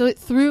 yeah. So it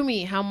threw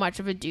me how much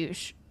of a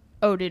douche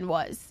Odin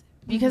was.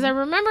 Because I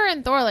remember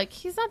in Thor, like,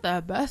 he's not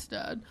the best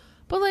dad.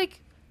 But,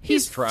 like,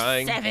 He's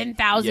trying.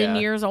 7,000 Yeah.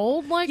 years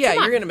old. Like, Yeah, come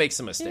you're on. going to make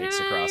some mistakes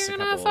across You're a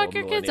gonna couple fuck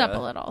your kids up a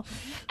millennia. little.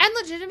 And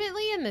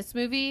legitimately, in this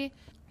movie,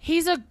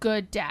 he's a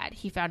good dad.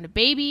 He found a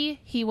baby.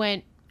 He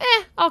went,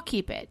 I'll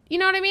keep it. You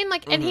know what I mean?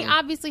 Like, and he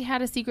obviously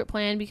had a secret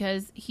plan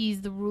because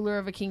he's the ruler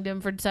of a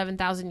kingdom for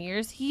 7,000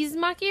 years. He's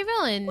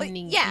Machiavellian. Well,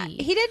 yeah, he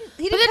didn't.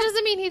 He But didn't. that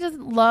doesn't mean he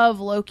doesn't love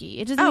Loki.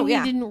 It doesn't Oh, mean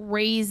yeah. he didn't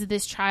raise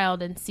this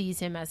child and sees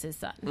him as his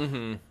son.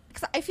 Mm-hmm.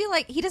 'Cause I feel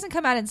like he doesn't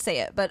come out and say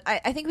it, but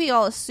I think we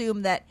all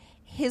assume that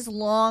his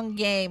long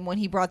game when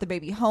he brought the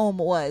baby home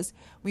was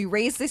we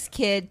raise this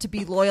kid to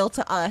be loyal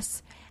to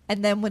us,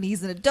 and then when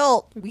he's an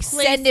adult, we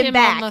Place send him on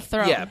back. the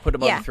throne. Yeah, put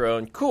him on Yeah. the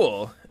throne.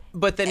 Cool.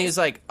 But then he's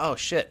like, oh,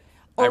 shit.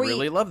 I Or we-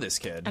 really love this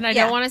kid. And I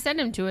Yeah. don't want to send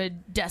him to a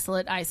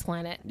desolate ice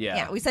planet. yeah.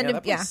 Yeah, we send him-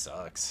 That place yeah.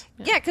 sucks.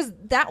 Yeah, because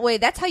that way,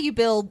 that's how you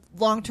build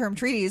long-term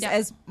treaties. Yeah.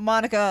 As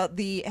Monica,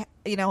 the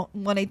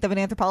 1/8 of an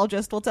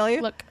anthropologist, will tell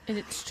you, Look, and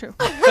it's true.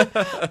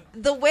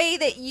 the way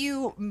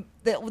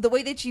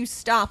that you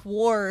stop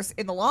wars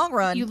in the long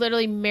run, You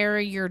literally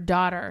marry your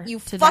daughter you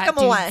to fuck that them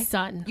dude's away.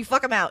 son. You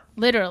fuck them out.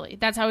 Literally.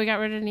 That's how we got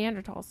rid of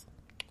Neanderthals.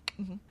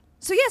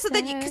 So yeah, so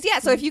then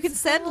so if you can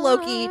send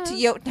Loki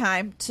to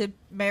Jotunheim to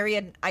marry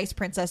an ice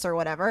princess or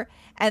whatever,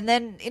 and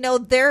then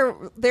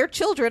their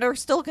children are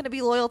still going to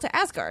be loyal to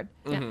Asgard.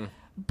 Yeah.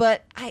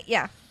 But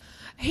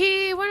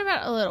He went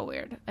about it a little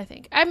weird, I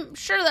think. I'm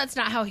sure that's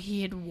not how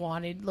he had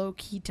wanted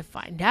Loki to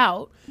find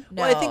out.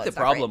 no, Well, I think the it's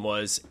not problem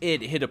was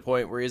it hit a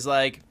point where he's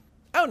like,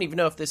 I don't even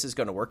know if this is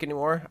going to work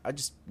anymore. I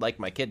just like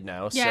my kid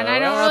now. Yeah, so, and I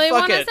don't really fuck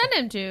want to it. send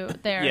him to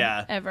there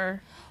Yeah.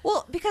 ever. right.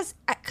 Well, because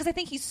I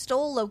think he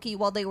stole Loki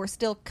while they were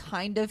still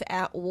kind of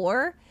at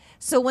war.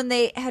 So when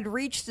they had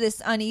reached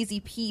this uneasy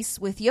peace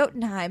with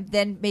Jotunheim,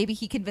 then maybe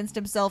he convinced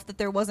himself that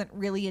there wasn't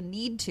really a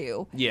need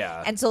to.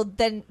 Yeah. And so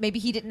then maybe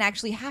he didn't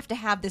actually have to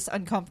have this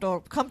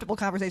comfortable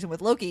conversation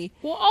with Loki.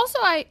 Well, also,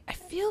 I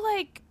feel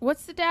like,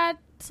 what's the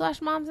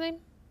dad/mom's name?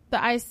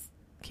 The Ice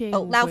King.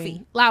 Oh, Laufey.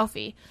 Queen.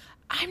 Laufey.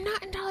 I'm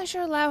not entirely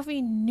sure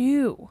Laufey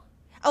knew.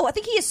 Oh, I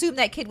think he assumed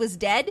that kid was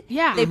dead.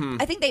 Yeah.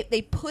 I think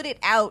they put it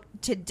out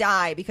to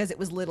die because it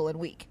was little and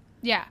weak.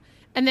 Yeah.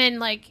 And then,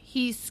 like,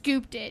 he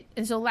scooped it,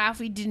 and so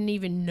Laufey didn't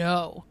even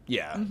know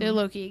Yeah. that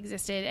Loki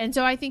existed. And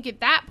so I think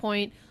at that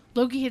point,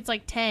 Loki hits,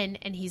 like, 10,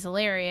 and he's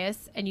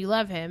hilarious, and you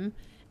love him,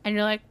 and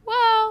you're like,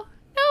 well,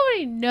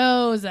 nobody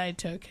knows I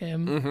took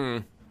him.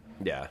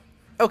 Mm-hmm. Yeah.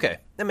 Okay.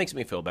 That makes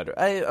me feel better.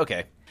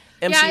 Okay.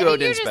 Yeah, I MCU think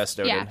Odin's you're just- best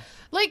Odin. Yeah.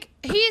 Like,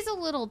 he's a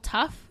little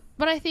tough,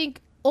 but I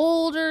think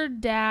older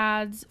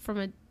dads from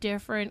a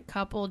different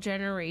couple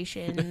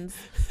generations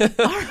A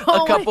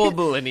couple of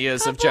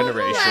millennias of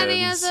generations.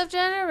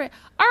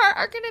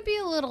 Are going to be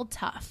a little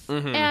tough.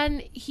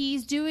 And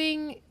he's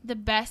doing the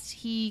best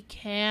he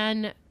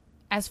can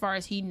as far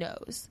as he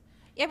knows.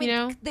 Yeah, I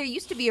mean, there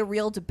used to be a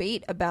real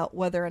debate about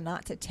whether or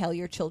not to tell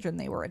your children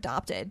they were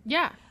adopted.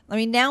 Yeah. I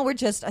mean, now we're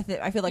just, I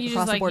feel like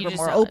across the board, we're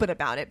more open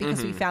about it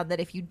because we found that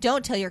if you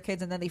don't tell your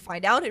kids and then they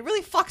find out, it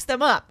really fucks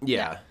them up.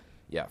 Yeah.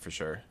 Yeah, for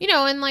sure.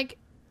 And like,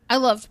 I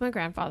loved my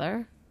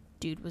grandfather.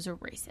 Dude was a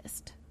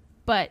racist.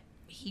 But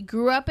he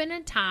grew up in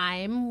a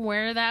time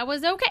where that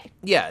was okay.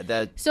 Yeah,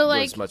 that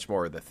was much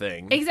more the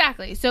thing.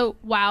 Exactly. So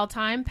while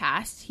time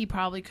passed, he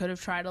probably could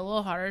have tried a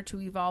little harder to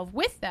evolve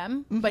with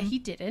them, but he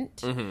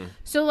didn't.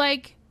 So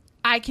like,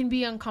 I can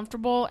be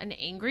uncomfortable and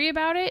angry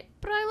about it,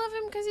 but I love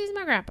him because he's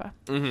my grandpa.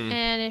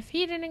 And if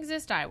he didn't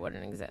exist, I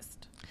wouldn't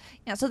exist.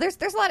 Yeah, so there's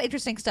a lot of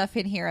interesting stuff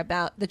in here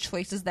about the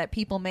choices that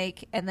people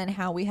make and then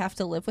how we have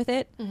to live with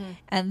it,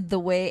 and the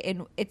way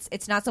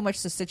it's not so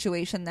much the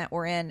situation that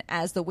we're in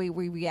as the way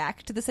we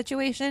react to the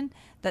situation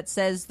that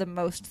says the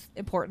most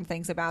important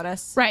things about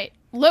us. Right.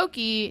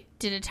 Loki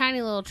did a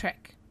tiny little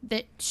trick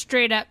that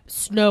straight up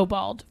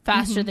snowballed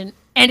faster than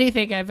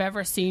anything I've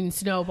ever seen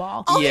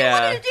snowball. All he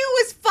wanted to do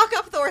was fuck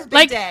up Thor's big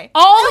like, day.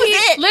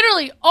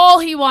 Literally all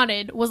he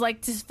wanted was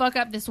like to fuck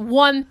up this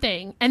one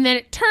thing, and then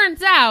it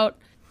turns out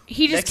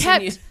he just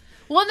kept.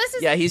 Well, this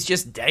is he's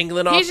just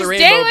dangling off he's the just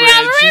rainbow dangling bridge.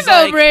 off the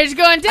rainbow bridge,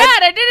 going, "Dad,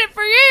 I did it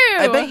for you."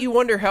 I bet you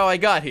wonder how I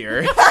got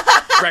here.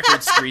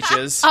 Record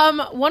screeches.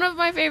 One of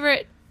my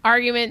favorite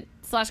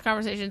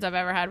argument/conversations I've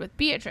ever had with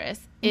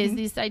Beatrice is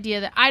this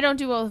idea that I don't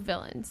do well with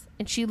villains,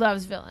 and she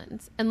loves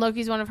villains, and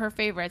Loki's one of her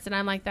favorites, and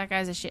I'm like, that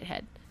guy's a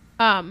shithead.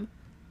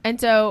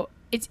 And so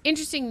it's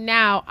interesting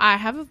now. I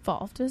have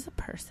evolved as a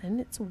person.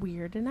 It's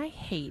weird, and I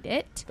hate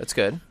it. That's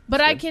good.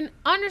 But I can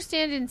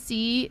understand and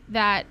see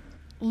that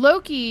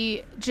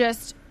Loki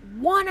just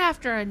one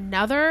after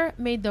another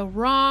made the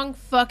wrong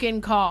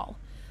fucking call.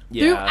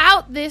 Yeah.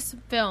 Throughout this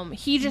film,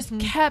 he just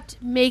kept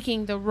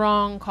making the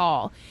wrong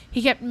call.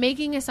 He kept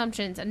making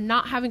assumptions and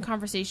not having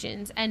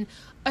conversations and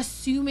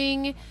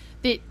assuming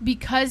that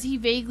because he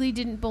vaguely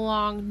didn't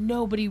belong,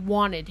 nobody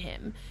wanted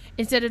him,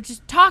 instead of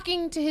just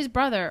talking to his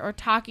brother or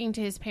talking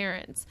to his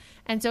parents.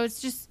 And so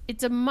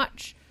it's a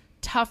much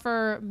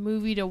tougher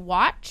movie to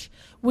watch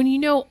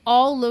when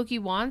all Loki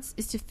wants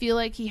is to feel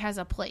like he has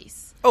a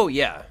place. Oh,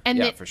 yeah. And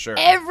yeah, that for sure.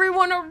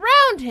 Everyone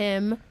around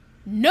him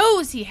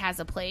knows he has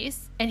a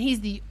place, and he's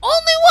the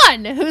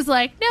only one who's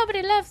like,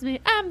 nobody loves me,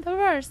 I'm the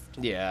worst.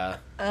 Yeah.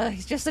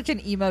 He's just such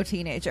an emo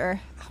teenager.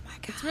 Oh my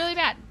god. It's really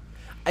bad.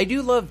 I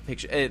do love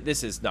pictures.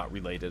 This is not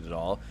related at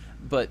all,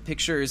 but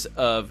pictures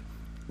of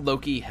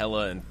Loki,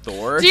 Hela, and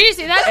Thor. Do you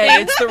see that?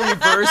 And it's the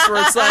reverse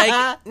where it's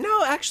like,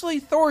 no, actually,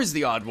 Thor's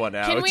the odd one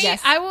out. Can we?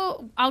 Yes.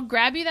 I'll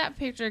grab you that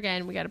picture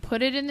again. We got to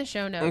put it in the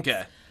show notes.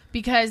 Okay.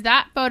 Because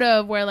that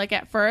photo of where, like,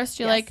 at first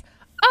you're like,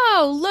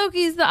 oh,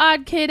 Loki's the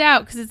odd kid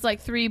out because it's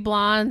like three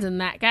blondes and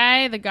that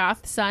guy, the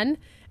goth son,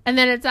 and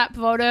then it's that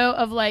photo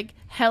of like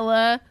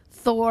Hela,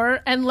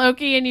 Thor, and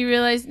Loki, and you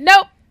realize,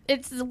 nope.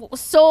 It's the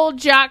sole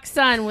jock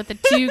son with the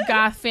two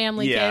goth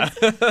family kids.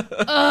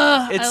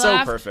 Ugh, it's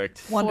so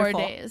perfect. Wonderful.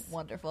 4 days.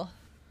 Wonderful.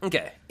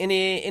 Okay.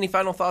 Any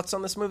final thoughts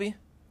on this movie?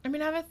 I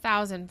mean, I have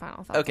 1,000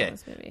 final thoughts on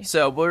this movie.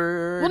 So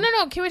we're... Well,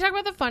 no. Can we talk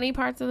about the funny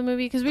parts of the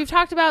movie? Because we've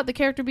talked about the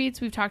character beats.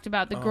 We've talked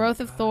about the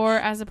growth of Thor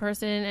as a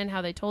person and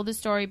how they told the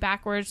story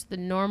backwards, the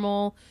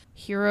normal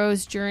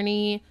hero's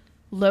journey,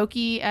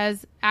 Loki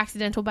as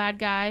accidental bad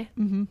guy.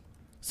 Mm-hmm.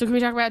 So can we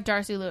talk about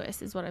Darcy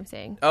Lewis is what I'm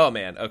saying. Oh,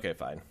 man. Okay,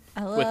 fine.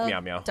 I love With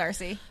Meow Meow.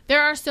 Darcy.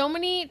 There are so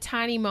many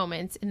tiny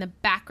moments in the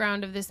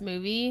background of this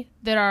movie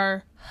that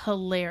are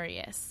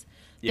hilarious.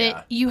 Yeah.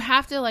 That you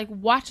have to like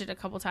watch it a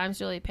couple times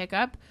to really pick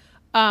up.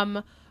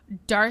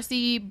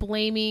 Darcy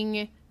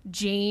blaming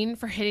Jane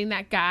for hitting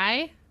that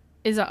guy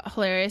is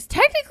hilarious.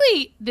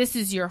 Technically, this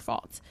is your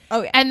fault.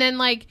 Oh, yeah. And then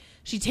like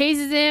she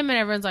tases him and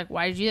everyone's like,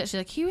 why did you do that? She's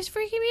like, he was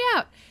freaking me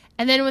out.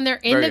 And then when they're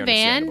in Very the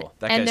van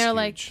and they're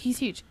like, he's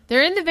huge.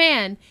 They're in the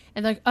van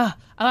and they're like, oh,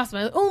 I lost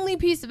my only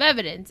piece of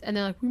evidence. And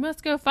they're like, we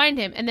must go find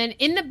him. And then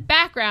in the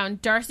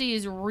background, Darcy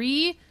is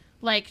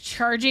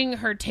charging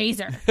her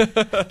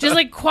taser. Just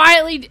like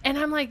quietly. And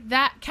I'm like,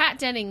 that Kat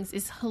Dennings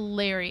is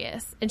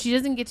hilarious. And she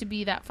doesn't get to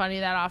be that funny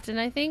that often,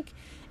 I think.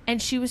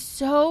 And she was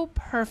so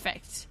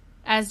perfect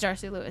as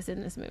Darcy Lewis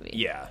in this movie.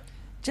 Yeah.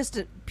 Just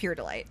a pure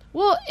delight.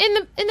 Well, in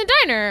the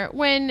diner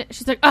when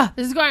she's like, "Oh,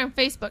 this is going on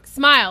Facebook."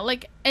 Smile,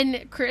 like,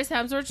 and Chris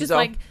Hemsworth just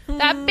like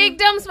that big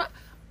dumb smile.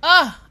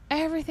 Oh,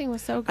 everything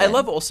was so good. I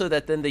love also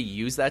that then they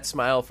use that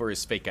smile for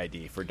his fake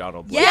ID for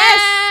Donald Blake.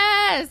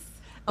 Yes.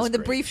 Oh, and the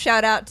brief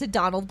shout out to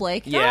Donald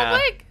Blake. Yeah.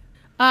 Donald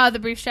Blake. The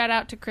brief shout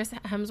out to Chris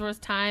Hemsworth's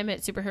time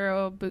at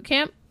Superhero Boot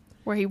Camp,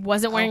 where he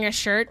wasn't wearing a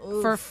shirt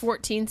for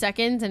 14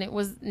 seconds, and it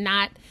was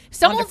not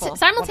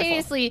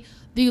simultaneously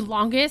the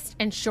longest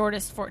and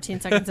shortest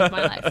 14 seconds of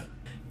my life.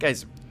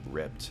 Guy's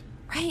ripped.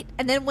 Right.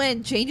 And then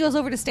when Jane goes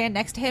over to stand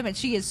next to him, and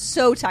she is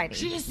so tiny.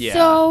 She is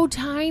so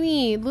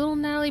tiny. Little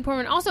Natalie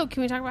Portman. Also,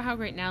 can we talk about how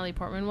great Natalie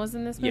Portman was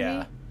in this movie?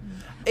 Yeah.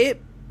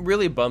 It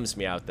really bums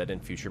me out that in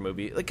future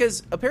movie,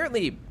 because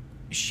apparently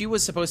she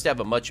was supposed to have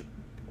a much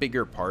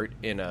bigger part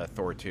in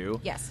Thor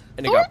 2. Yes.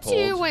 And Thor it got pulled.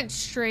 2 went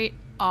straight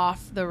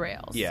off the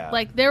rails. Yeah.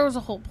 Like, there was a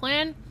whole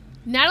plan.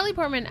 Natalie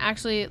Portman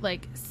actually,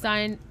 like,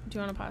 signed... Do you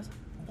want to pause?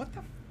 What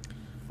the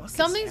fuck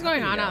Something's is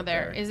going on happening out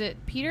there. Is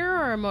it Peter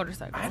or a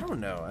motorcycle? I don't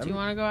know. Do you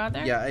want to go out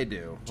there? Yeah, I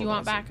do. Do you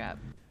want backup?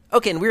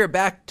 Okay, and we are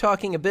back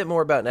talking a bit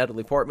more about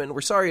Natalie Portman.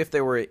 We're sorry if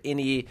there were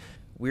any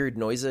weird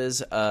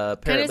noises.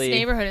 Apparently, Kenneth's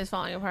neighborhood is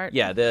falling apart.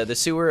 Yeah, the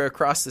sewer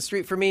across the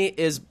street for me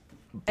is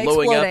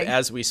blowing Exploding. up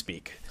as we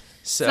speak.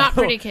 So Not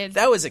pretty, kids.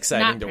 That was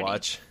exciting Not to pretty.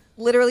 watch.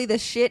 Literally, the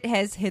shit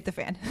has hit the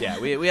fan. Yeah,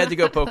 we had to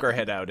go poke our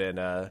head out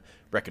and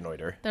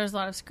reconnoiter. There's a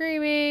lot of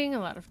screaming, a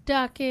lot of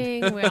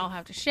ducking. We all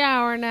have to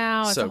shower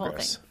now. It's So a whole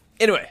gross. thing.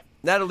 Anyway,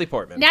 Natalie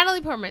Portman.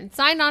 Natalie Portman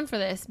signed on for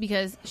this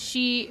because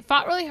she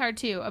fought really hard,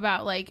 too,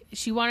 about, like,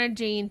 she wanted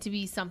Jane to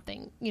be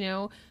something, you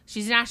know?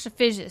 She's an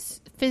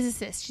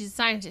astrophysicist. She's a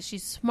scientist.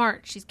 She's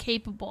smart. She's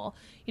capable.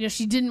 You know,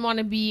 she didn't want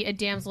to be a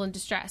damsel in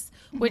distress,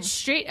 which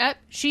straight up,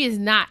 she is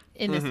not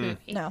in this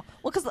movie. No.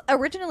 Well, because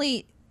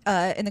originally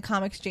in the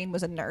comics, Jane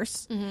was a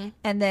nurse.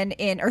 And then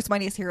in Earth's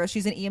Mightiest Heroes,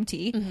 she's an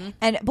EMT.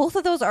 And both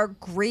of those are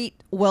great,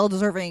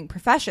 well-deserving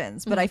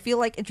professions. But I feel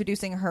like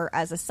introducing her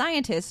as a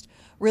scientist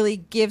really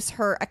gives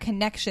her a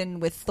connection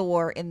with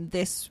Thor in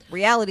this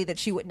reality that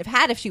she wouldn't have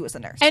had if she was a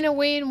nurse. And a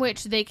way in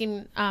which they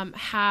can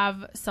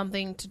have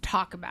something to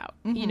talk about,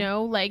 you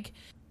know? Like,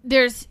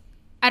 there's...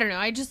 I don't know.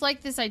 I just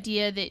like this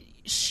idea that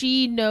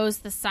she knows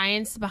the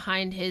science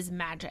behind his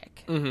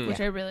magic, which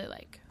I really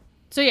like.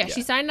 So, yeah,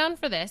 she signed on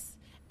for this,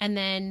 and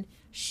then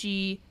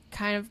she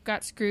kind of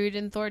got screwed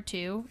in Thor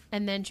 2,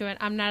 and then she went,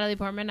 I'm Natalie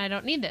Portman, I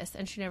don't need this,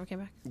 and she never came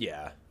back.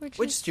 Yeah, which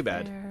is is too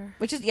bad. fair.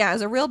 Which is, yeah, it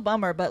was a real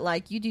bummer, but,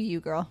 like, you do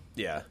you, girl.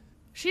 Yeah.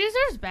 She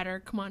deserves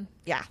better. Come on.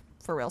 Yeah,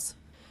 for reals.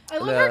 I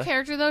love her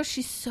character, though.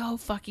 She's so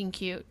fucking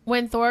cute.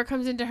 When Thor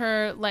comes into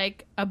her,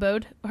 like,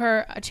 abode,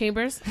 her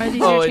chambers. Are these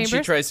her and chambers? she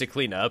tries to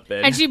clean up.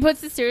 And she puts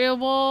the cereal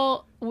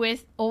bowl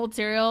with old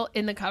cereal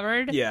in the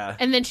cupboard. Yeah.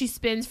 And then she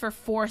spins for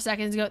 4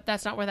 seconds. Go,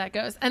 that's not where that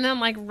goes. And then,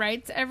 like,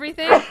 writes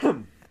everything.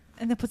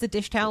 And then puts a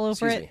dish towel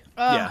over Excuse it. me.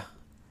 Yeah.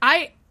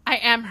 I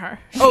am her.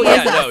 Oh,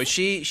 yeah, is no,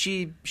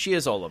 she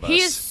is all of us.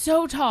 He is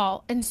so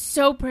tall and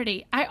so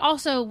pretty. I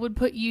also would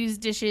put used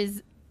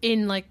dishes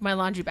in, like, my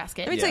laundry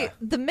basket. Let me tell you,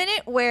 the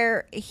minute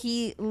where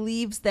he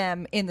leaves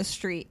them in the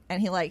street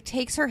and he, like,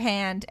 takes her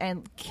hand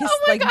and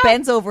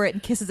bends over it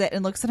and kisses it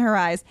and looks in her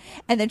eyes,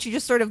 and then she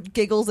just sort of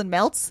giggles and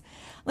melts.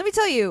 Let me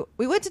tell you,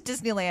 we went to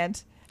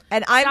Disneyland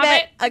and I Stop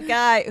met it. a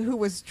guy who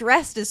was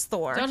dressed as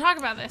Thor. Don't talk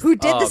about this. Who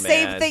did the Oh,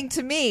 same man. thing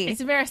to me.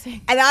 It's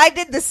embarrassing. And I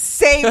did the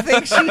same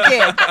thing she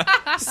did.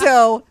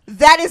 So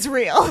that is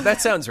real. That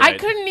sounds right. I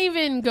couldn't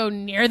even go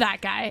near that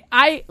guy.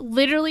 I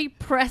literally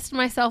pressed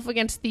myself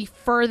against the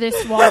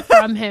furthest wall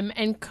from him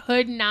and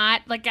could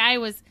not. Like, I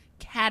was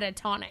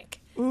catatonic.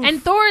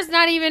 And Thor is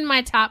not even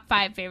my top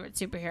 5 favorite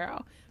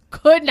superhero.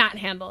 Could not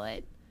handle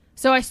it.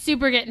 So I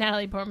super get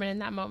Natalie Portman in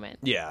that moment.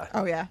 Yeah.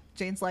 Oh, yeah.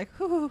 Jane's like,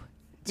 whoo.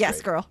 Yes,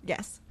 great. girl.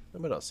 Yes.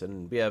 And what else?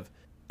 And we have...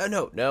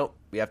 Oh, no.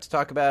 We have to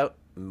talk about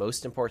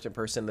most important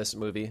person in this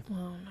movie.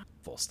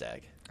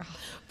 Volstagg.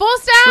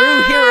 Volstagg!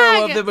 True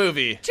hero of the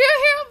movie. True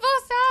hero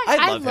Volstagg!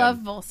 I love love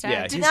him. Volstagg.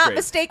 Yeah, Do he's not great.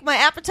 mistake my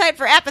appetite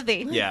for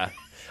apathy. Yeah.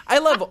 I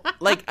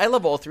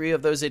love all 3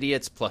 of those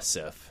idiots plus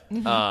Sif. I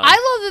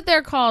love that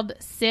they're called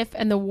Sif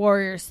and the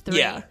Warriors 3.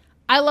 Yeah.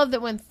 I love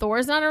that when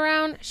Thor's not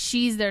around,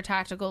 she's their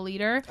tactical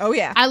leader. Oh,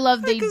 yeah. I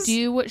love they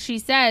do what she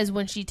says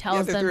when she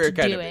tells the them 3 to are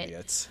kind do of it.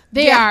 idiots.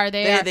 They Yeah. are.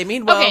 They are. They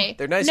mean well. Okay,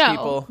 They're nice no,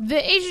 people.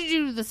 The Asian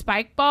dude with the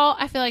spike ball,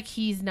 I feel like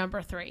he's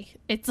number 3.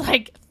 It's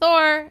like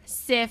Thor,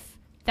 Sif,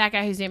 that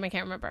guy whose name I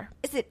can't remember.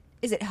 Is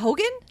it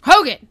Hogan?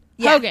 Hogan.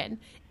 Yeah. Hogan.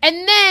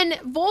 And then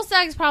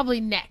Volstagg's probably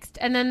next.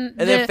 And then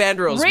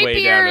Fandor's way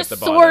rapier down at the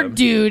sword bottom.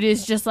 dude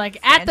is just like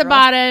at the Fandor.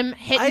 bottom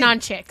hitting on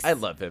chicks. I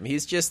love him.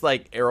 He's just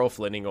like Errol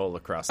Flynning all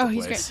across the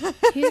he's place. great.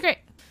 He's great.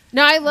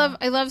 No, I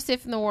love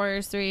Sif and the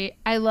Warriors 3.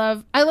 I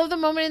love the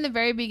moment in the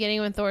very beginning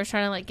when Thor's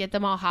trying to like get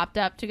them all hopped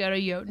up to go to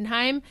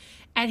Jotunheim,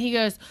 and he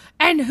goes,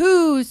 "And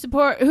who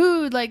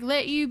like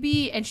let you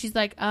be?" And she's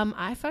like,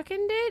 I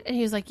fucking did." And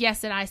he was like,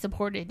 "Yes, and I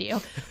supported you."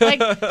 Like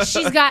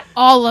she's got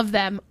all of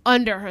them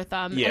under her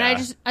thumb, Yeah.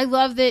 and I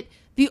love that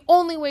the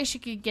only way she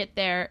could get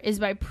there is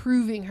by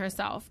proving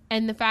herself,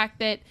 and the fact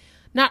that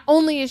not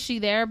only is she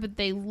there, but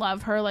they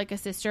love her like a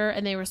sister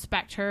and they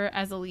respect her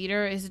as a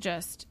leader is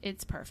just,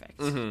 it's perfect.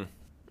 Mm-hmm.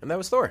 And that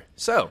was Thor.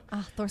 So,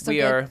 Thor's so we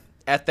good. are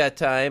at that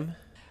time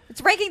It's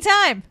ranking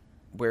time.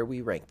 where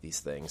we rank these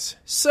things.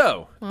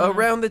 So,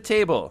 around the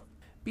table,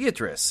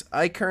 Beatrice,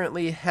 I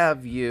currently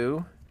have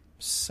you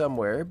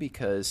somewhere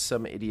because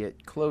some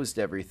idiot closed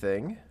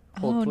everything.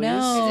 Hold, Oh, please.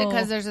 no. Is it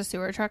because there's a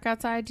sewer truck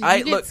outside? Did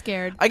you get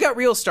scared? I got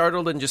real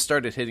startled and just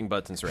started hitting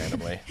buttons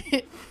randomly.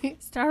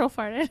 Startle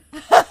farted.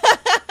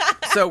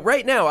 So,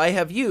 right now, I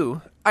have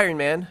you, Iron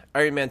Man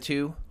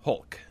 2,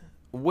 Hulk.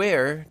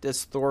 Where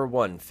does Thor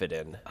 1 fit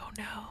in? Oh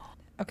no.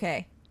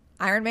 Okay.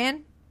 Iron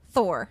Man,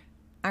 Thor,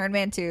 Iron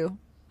Man 2,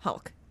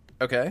 Hulk.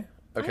 Okay.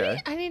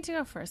 Okay. I need to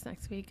go first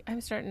next week.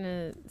 I'm starting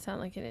to sound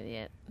like an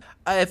idiot.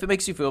 If it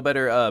makes you feel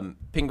better,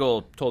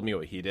 Pingle told me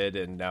what he did,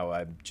 and now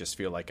I just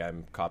feel like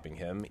I'm copying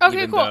him. Okay,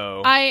 even cool.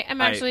 though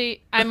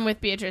I'm with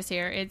Beatrice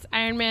here. It's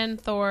Iron Man,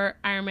 Thor,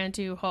 Iron Man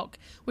 2, Hulk,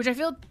 which I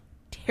feel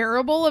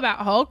terrible about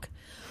Hulk,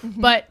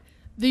 but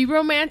the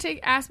romantic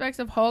aspects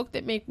of Hulk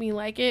that make me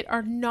like it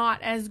are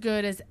not as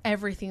good as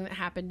everything that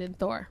happened in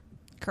Thor.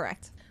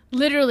 Correct.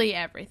 Literally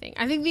everything.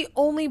 I think the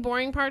only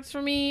boring parts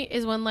for me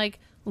is when, like,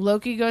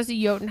 Loki goes to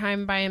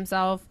Jotunheim by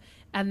himself,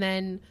 and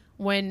then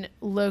when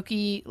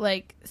Loki,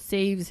 like,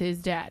 saves his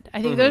dad.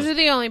 I think those are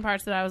the only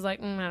parts that I was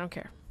like, I don't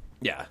care.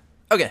 Yeah.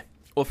 Okay.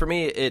 Well, for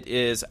me, it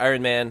is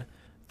Iron Man,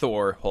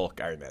 Thor, Hulk,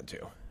 Iron Man 2.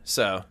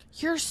 So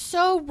You're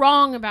so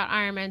wrong about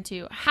Iron Man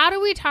 2. How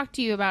do we talk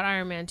to you about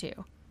Iron Man 2?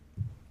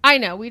 I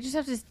know. We just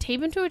have to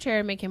tape him to a chair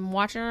and make him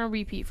watch it on a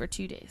repeat for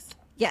 2 days.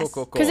 Yes.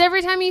 cool. Because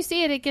every time you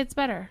see it, it gets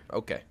better.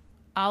 Okay.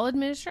 I'll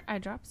administer eye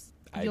drops.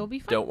 You'll be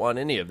fine. Don't want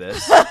any of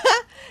this.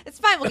 It's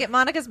fine. We'll get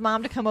Monica's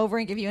mom to come over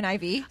and give you an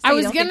IV. So I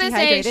was going going to to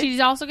say she's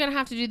also going to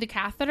have to do the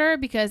catheter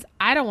because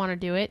I don't want to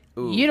do it.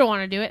 Ooh. You don't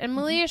want to do it. And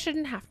Malia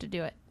shouldn't have to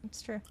do it.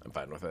 It's true. I'm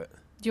fine with it.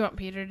 Do you want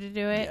Peter to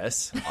do it?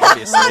 Yes,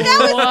 obviously.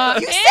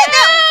 You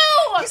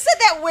said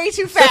that way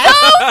too fast.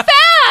 So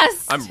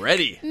fast! I'm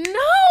ready.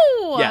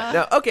 No! Yeah.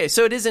 No. Okay.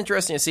 So it is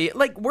interesting to see.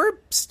 Like, we're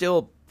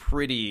still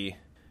pretty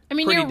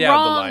you're down the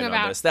wrong line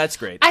about on this. That's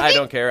great. I I think-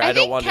 don't care. I I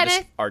don't think want to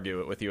Kenneth-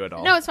 argue it with you at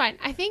all. No, it's fine.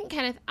 I think,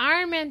 Kenneth,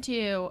 Iron Man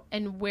 2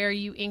 and where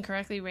you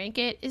incorrectly rank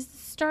it is the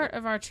start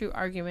of our true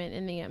argument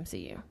in the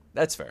MCU.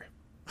 That's fair.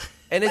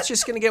 And it's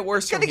just going to get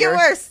worse from gonna here. get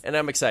worse. And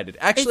I'm excited.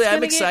 Actually, It's I'm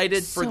gonna get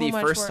excited for so the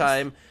much first worse.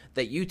 time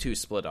that you two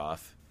split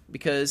off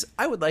because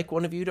I would like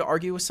one of you to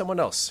argue with someone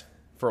else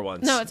for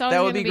once. No, it's always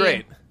that would gonna be be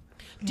great.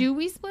 Do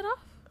we split off?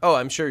 Oh,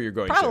 I'm sure you're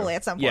going to. Probably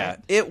at some point. Yeah,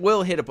 it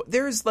will hit a point.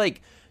 There's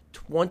like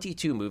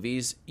 22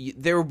 movies.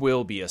 There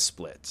will be a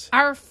split.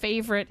 Our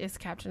favorite is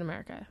Captain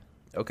America.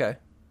 Okay.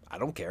 I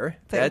don't care.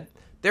 Fair.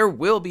 There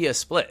will be a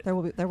split. There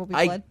will be blood.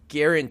 I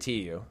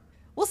guarantee you.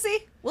 We'll see.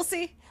 Well,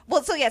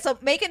 so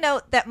make a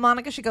note that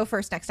Monica should go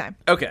first next time.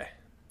 Okay.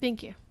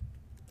 Thank you.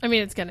 I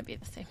mean, it's going to be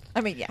the same.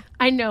 I mean, yeah.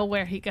 I know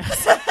where he goes.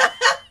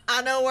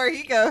 I know where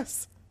he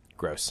goes.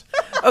 Gross.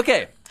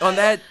 Okay. On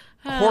that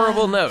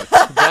horrible note,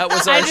 that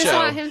was our I just show.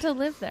 want him to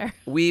live there.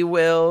 We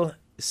will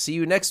see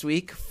you next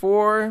week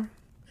for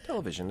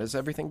television. Is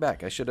everything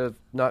back? I should have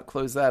not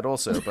closed that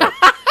also, but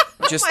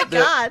just my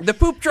God. the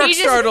poop truck He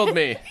just- startled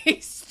me. He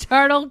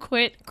startled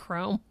quit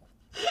Chrome.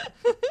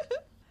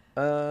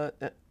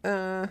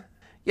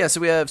 Yeah,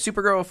 so we have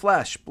Supergirl,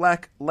 Flash,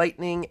 Black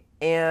Lightning,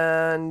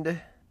 and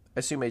I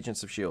assume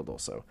Agents of S.H.I.E.L.D.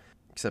 also.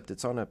 Except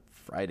it's on a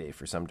Friday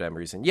for some damn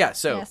reason. Yeah,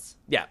 so, Yes.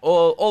 yeah,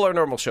 all our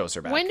normal shows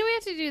are back. When do we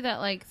have to do that,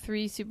 like,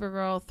 3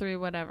 Supergirl, 3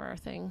 whatever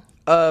thing?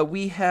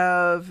 We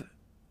have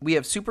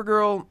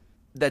Supergirl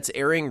that's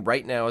airing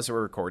right now as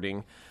we're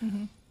recording.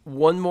 Mm-hmm.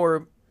 One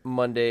more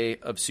Monday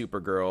of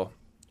Supergirl,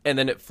 and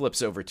then it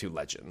flips over to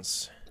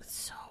Legends.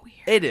 So weird.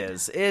 It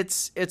is.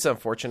 It's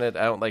unfortunate.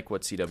 I don't like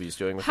what CW's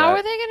doing with that. How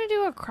are they going to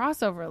do a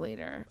crossover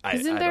later? I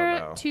Isn't don't there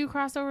know. 2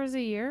 crossovers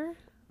a year?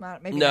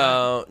 Maybe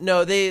not.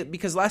 No,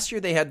 because last year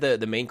they had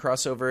the main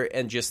crossover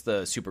and just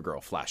the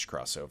Supergirl Flash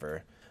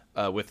crossover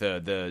with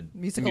the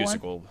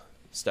musical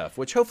stuff,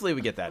 which hopefully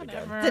we get that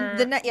again.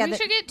 We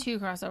should get 2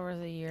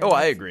 crossovers a year. Oh,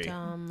 I That's agree.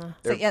 dumb.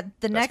 So yeah,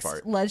 the Best next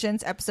part.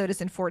 Legends episode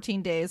is in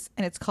 14 days,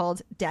 and it's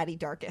called Daddy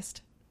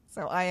Darkest.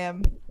 So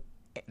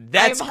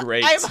That's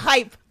great. I'm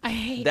hype. I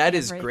hate That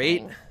is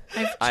everything. great.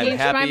 I've I'm changed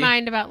my happy.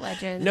 mind about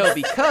Legends. No,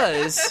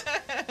 because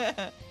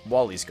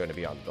Wally's going to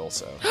be on it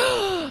also.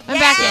 I'm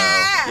back So,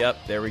 in. yep,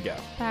 there we go.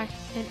 Back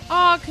in.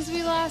 Oh, because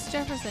we lost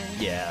Jefferson.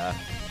 Yeah.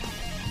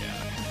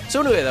 So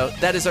anyway, though,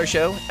 that is our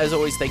show. As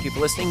always, thank you for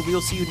listening.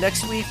 We'll see you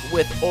next week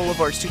with all of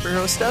our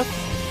superhero stuff.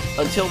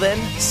 Until then,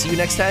 see you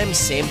next time.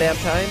 Same BAM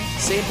time,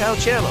 same POW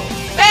channel.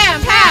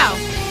 Bam! Pow!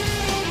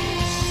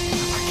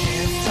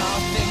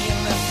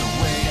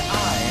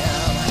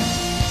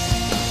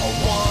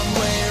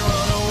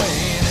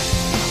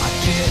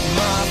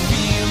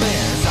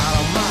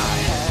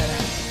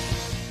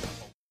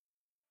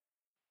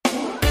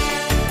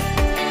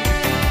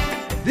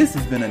 This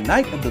has been a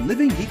Night of the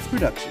Living Geeks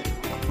production.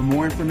 For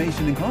more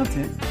information and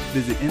content,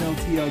 visit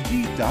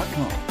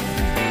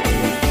NOTLG.com.